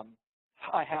 definitely,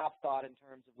 I have thought in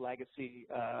terms of legacy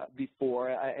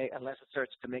before, unless it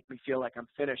starts to make me feel like I'm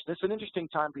finished. This is an interesting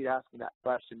time for you to ask me that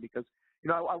question, because,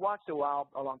 I watched a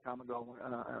long time ago,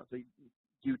 the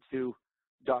U2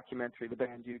 documentary, the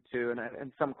band U2,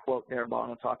 and some quote there,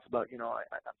 Bono talks about,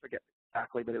 I forget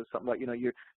exactly, but it was something like,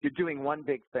 you're doing one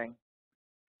big thing,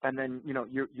 and then,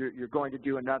 you're going to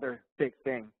do another big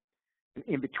thing.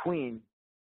 In between,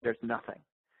 there's nothing.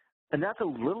 And that's a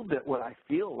little bit what I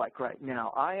feel like right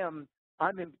now. I'm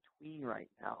in between right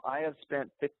now. I have spent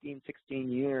 15, 16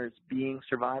 years being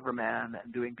Survivor Man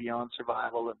and doing Beyond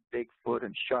Survival and Bigfoot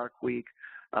and Shark Week,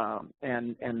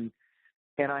 and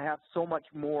I have so much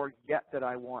more yet that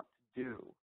I want to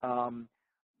do.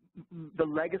 The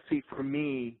legacy for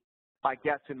me, I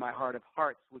guess, in my heart of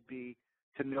hearts, would be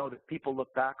to know that people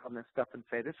look back on this stuff and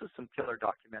say, this is some killer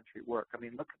documentary work. I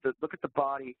mean, look at the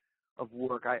body of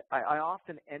work. I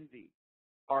often envy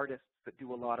artists that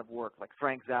do a lot of work, like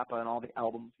Frank Zappa and all the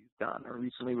albums he's done. Or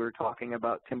recently we were talking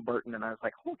about Tim Burton, and I was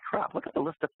like, holy crap, look at the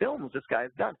list of films this guy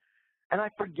has done. And I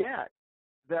forget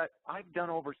that I've done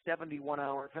over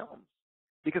 71-hour films,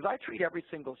 because I treat every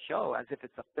single show as if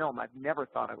it's a film. I've never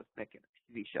thought I was making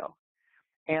a TV show.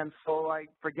 And so I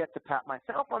forget to pat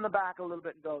myself on the back a little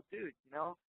bit and go, dude, you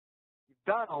know, you've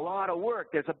done a lot of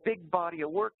work. There's a big body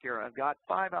of work here. I've got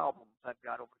 5 albums. I've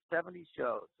got over 70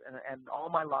 shows and all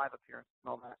my live appearances and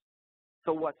all that.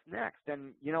 So what's next?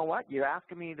 And you know what? You're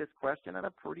asking me this question at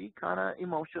a pretty kind of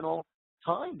emotional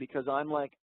time, because I'm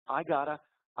like, I gotta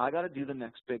do the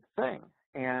next big thing.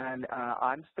 And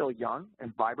I'm still young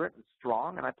and vibrant and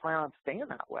strong, and I plan on staying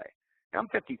that way. I'm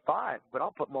 55, but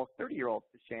I'll put most 30-year-olds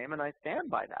to shame, and I stand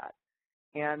by that.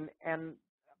 And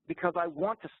because I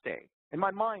want to stay. In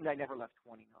my mind, I never left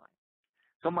 29.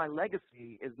 So my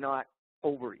legacy is not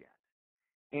over yet.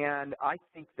 And I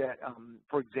think that,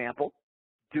 for example,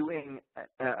 doing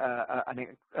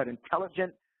an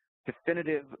intelligent,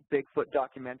 definitive Bigfoot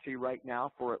documentary right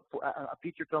now for a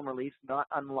feature film release, not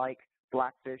unlike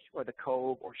Blackfish or The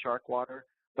Cove or Sharkwater,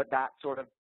 but that sort of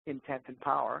intent and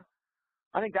power,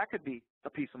 I think that could be a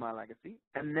piece of my legacy.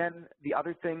 And then the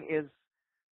other thing is,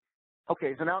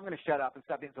 okay, so now I'm going to shut up and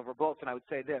stop being so verbose, and I would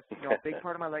say this. You know, a big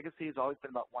part of my legacy has always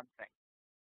been about one thing: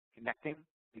 connecting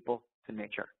people to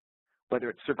nature. Whether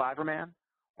it's Survivorman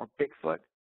or Bigfoot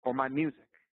or my music,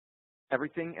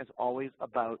 everything is always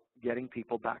about getting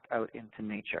people back out into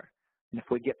nature. And if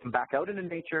we get them back out into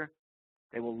nature,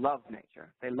 they will love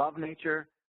nature. They love nature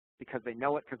because they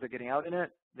know it, because they're getting out in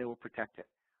it. They will protect it.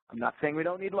 I'm not saying we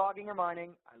don't need logging or mining.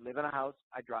 I live in a house.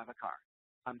 I drive a car.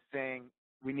 I'm saying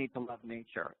we need to love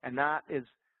nature. And that is,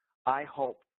 I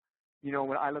hope, you know,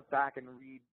 when I look back and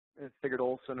read Sigurd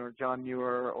Olson or John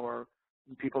Muir or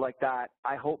people like that,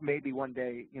 I hope maybe one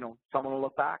day, you know, someone will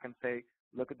look back and say,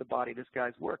 look at the body of this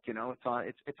guy's work. You know,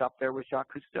 it's up there with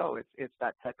Jacques Cousteau. It's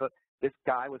that type of, this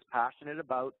guy was passionate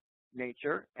about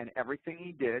nature, and everything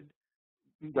he did,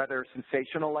 whether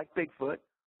sensational like Bigfoot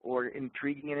or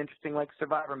intriguing and interesting like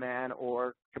Survivorman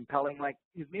or compelling like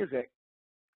his music,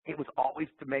 it was always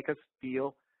to make us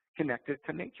feel connected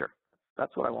to nature.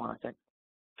 That's what I want, I think.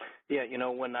 Yeah, you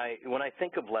know, when I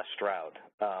think of Les Stroud,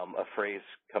 a phrase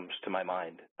comes to my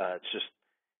mind. It's just,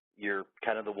 you're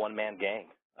kind of the one-man gang.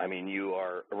 I mean, you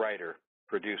are a writer,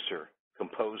 producer,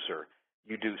 composer.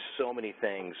 You do so many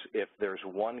things. If there's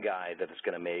one guy that is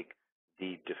going to make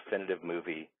the definitive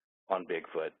movie on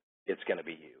Bigfoot, it's going to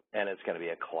be you. And it's going to be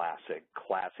a classy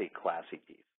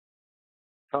piece.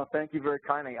 Oh, thank you very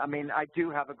kindly. I mean, I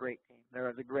do have a great team. There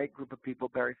is a great group of people.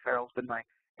 Barry Farrell's been my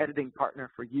editing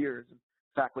partner for years. In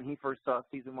fact, when he first saw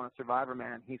season 1 of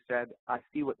Survivorman, he said, I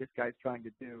see what this guy's trying to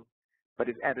do, but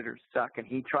his editors suck. And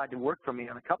he tried to work for me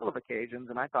on a couple of occasions,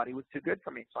 and I thought he was too good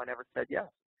for me, so I never said yes.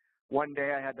 One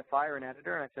day I had to fire an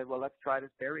editor, and I said, well, let's try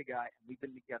this Barry guy. And we've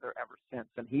been together ever since,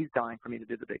 and he's dying for me to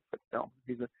do the Bigfoot film.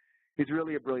 He's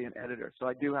really a brilliant editor. So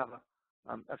I do have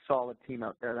a solid team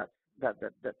out there that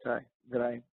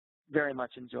I very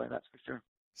much enjoy, that's for sure.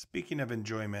 Speaking of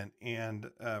enjoyment, and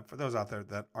for those out there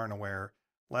that aren't aware,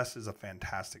 Les is a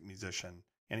fantastic musician,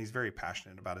 and he's very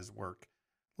passionate about his work.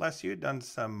 Les, you had done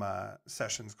some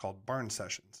sessions called Barn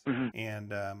Sessions,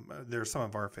 and they're some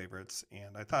of our favorites.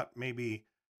 And I thought maybe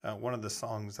one of the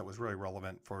songs that was really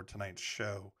relevant for tonight's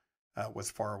show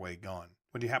was Far Away Gone.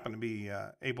 Would you happen to be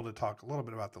able to talk a little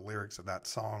bit about the lyrics of that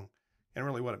song and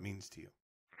really what it means to you?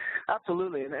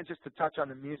 Absolutely. And just to touch on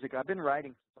the music, I've been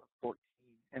writing since I was 14,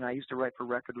 and I used to write for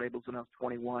record labels when I was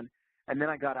 21. And then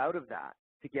I got out of that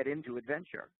to get into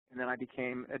adventure. And then I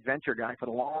became adventure guy for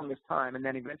the longest time, and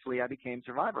then eventually I became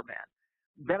Survivorman.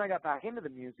 Then I got back into the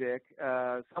music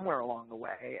somewhere along the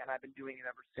way, and I've been doing it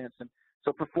ever since. And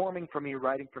so performing for me,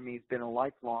 writing for me has been a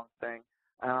lifelong thing.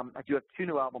 I do have 2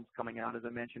 new albums coming out, as I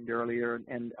mentioned earlier,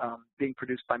 and being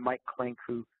produced by Mike Klink,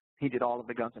 who he did all of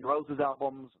the Guns N' Roses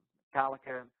albums,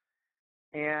 Metallica.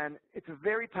 And it's a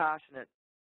very passionate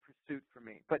pursuit for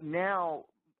me. But now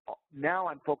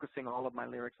I'm focusing all of my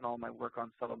lyrics and all of my work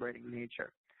on celebrating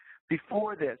nature.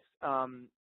 Before this,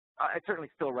 I certainly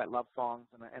still write love songs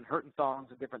and hurtin' songs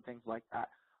and different things like that.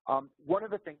 One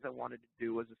of the things I wanted to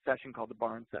do was a session called the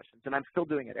Barn Sessions, and I'm still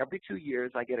doing it. Every 2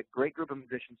 years, I get a great group of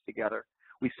musicians together.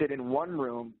 We sit in one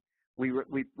room. We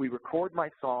record my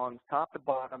songs, top to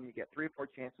bottom. You get 3 or 4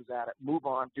 chances at it. Move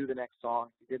on, do the next song.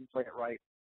 If you didn't play it right,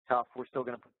 tough. We're still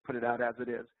going to put it out as it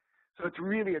is. So it's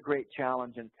really a great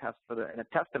challenge and and a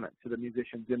testament to the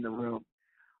musicians in the room.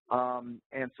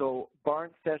 And so Barn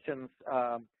Sessions,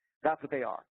 that's what they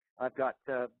are. I've got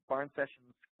Barn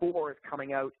Sessions 4 is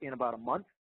coming out in about a month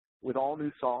with all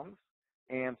new songs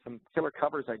and some killer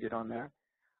covers I did on there.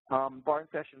 Barn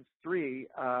Sessions 3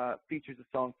 features the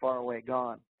song Far Away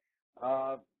Gone.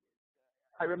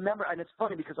 I remember, and it's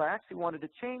funny because I actually wanted to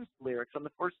change the lyrics on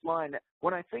the first line.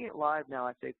 When I sing it live now,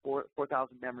 I say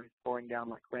 4,000 memories pouring down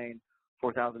like rain,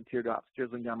 4,000 teardrops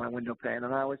drizzling down my window pane.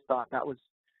 And I always thought that was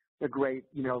a great,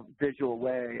 visual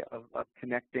way of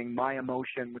connecting my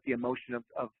emotion with the emotion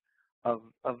of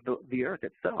the earth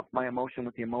itself, my emotion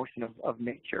with the emotion of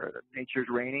nature. Nature's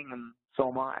raining, and so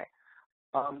am I.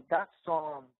 That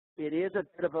song, it is a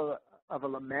bit of a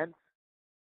lament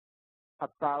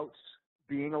about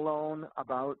being alone,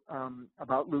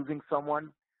 about losing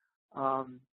someone,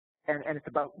 and it's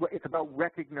about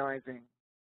recognizing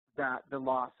that the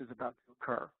loss is about to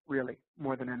occur, really,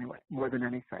 more than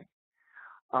anything.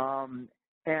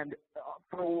 And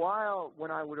for a while,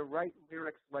 when I would write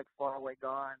lyrics like Far Away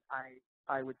Gone,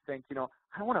 I would think, I don't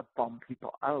want to bum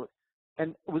people out.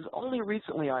 And it was only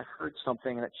recently I heard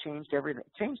something and it changed everything.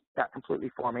 It changed that completely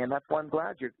for me, and that's why I'm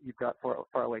glad you've got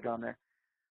Far Away Gone there.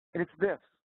 And it's this.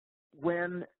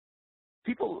 When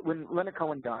Leonard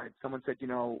Cohen died, someone said,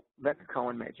 Leonard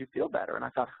Cohen made you feel better. And I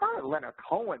thought, how did Leonard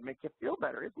Cohen make you feel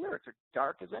better? His lyrics are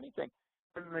dark as anything.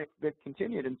 And they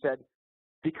continued and said,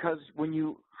 because when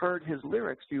you heard his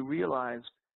lyrics, you realized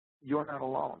you're not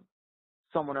alone.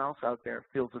 Someone else out there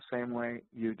feels the same way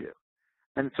you do.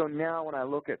 And so now when I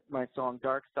look at my song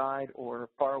Dark Side or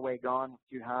Far Away Gone, which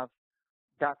you have,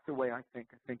 that's the way I think.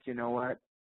 I think, you know what?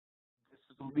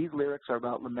 These lyrics are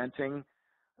about lamenting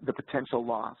the potential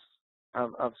loss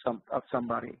of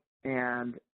somebody.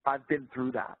 And I've been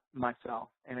through that myself.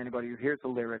 And anybody who hears the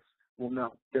lyrics will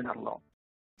know they're not alone.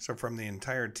 So from the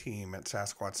entire team at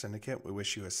Sasquatch Syndicate, we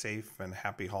wish you a safe and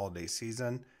happy holiday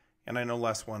season. And I know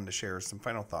Les wanted to share some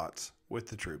final thoughts with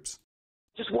the troops.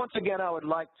 Just once again, I would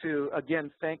like to,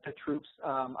 thank the troops.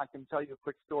 I can tell you a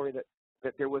quick story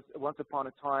that there was, once upon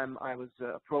a time, I was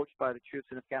approached by the troops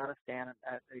in Afghanistan,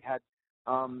 and they had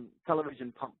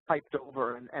television piped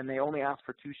over, and they only asked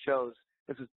for 2 shows.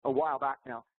 This is a while back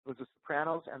now. It was The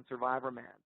Sopranos and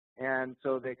Survivorman. And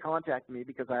so they contacted me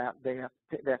because they have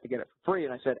to get it for free,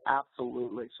 and I said,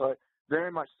 absolutely. So I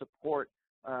very much support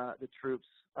the troops,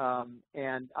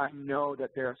 and I know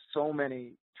that there are so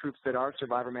many troops that are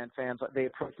Survivorman fans. They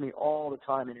approach me all the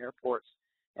time in airports,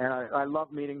 and I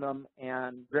love meeting them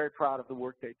and very proud of the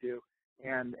work they do.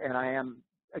 And I am,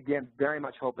 again, very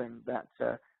much hoping that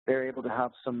they're able to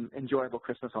have some enjoyable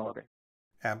Christmas holiday.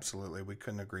 Absolutely. We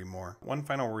couldn't agree more. One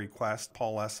final request.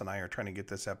 Paul S. and I are trying to get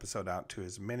this episode out to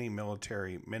as many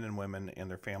military men and women and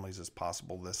their families as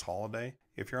possible this holiday.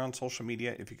 If you're on social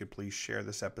media, if you could please share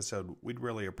this episode, we'd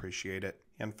really appreciate it.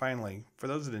 And finally, for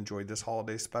those that enjoyed this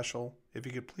holiday special, if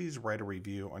you could please write a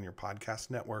review on your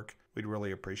podcast network, we'd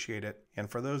really appreciate it. And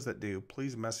for those that do,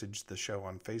 please message the show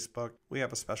on Facebook. We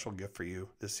have a special gift for you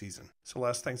this season. So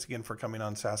Les, thanks again for coming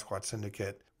on Sasquatch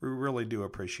Syndicate. We really do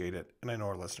appreciate it, and I know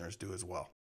our listeners do as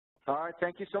well. All right,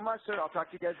 thank you so much, sir. I'll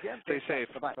talk to you guys again. Stay safe.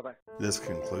 Bye-bye. Bye-bye. This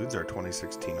concludes our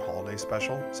 2016 holiday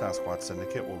special. Sasquatch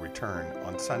Syndicate will return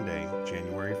on Sunday,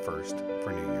 January 1st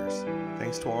for New Year's.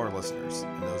 Thanks to all our listeners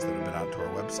and those that have been out to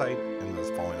our website and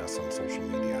those following us on social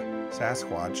media.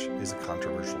 Sasquatch is a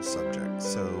controversial subject,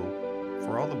 so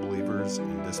for all the believers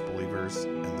and disbelievers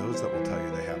and those that will tell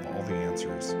you they have all the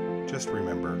answers, just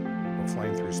remember, we're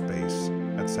flying through space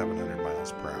at 700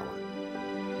 miles per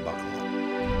hour. Buckle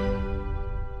up.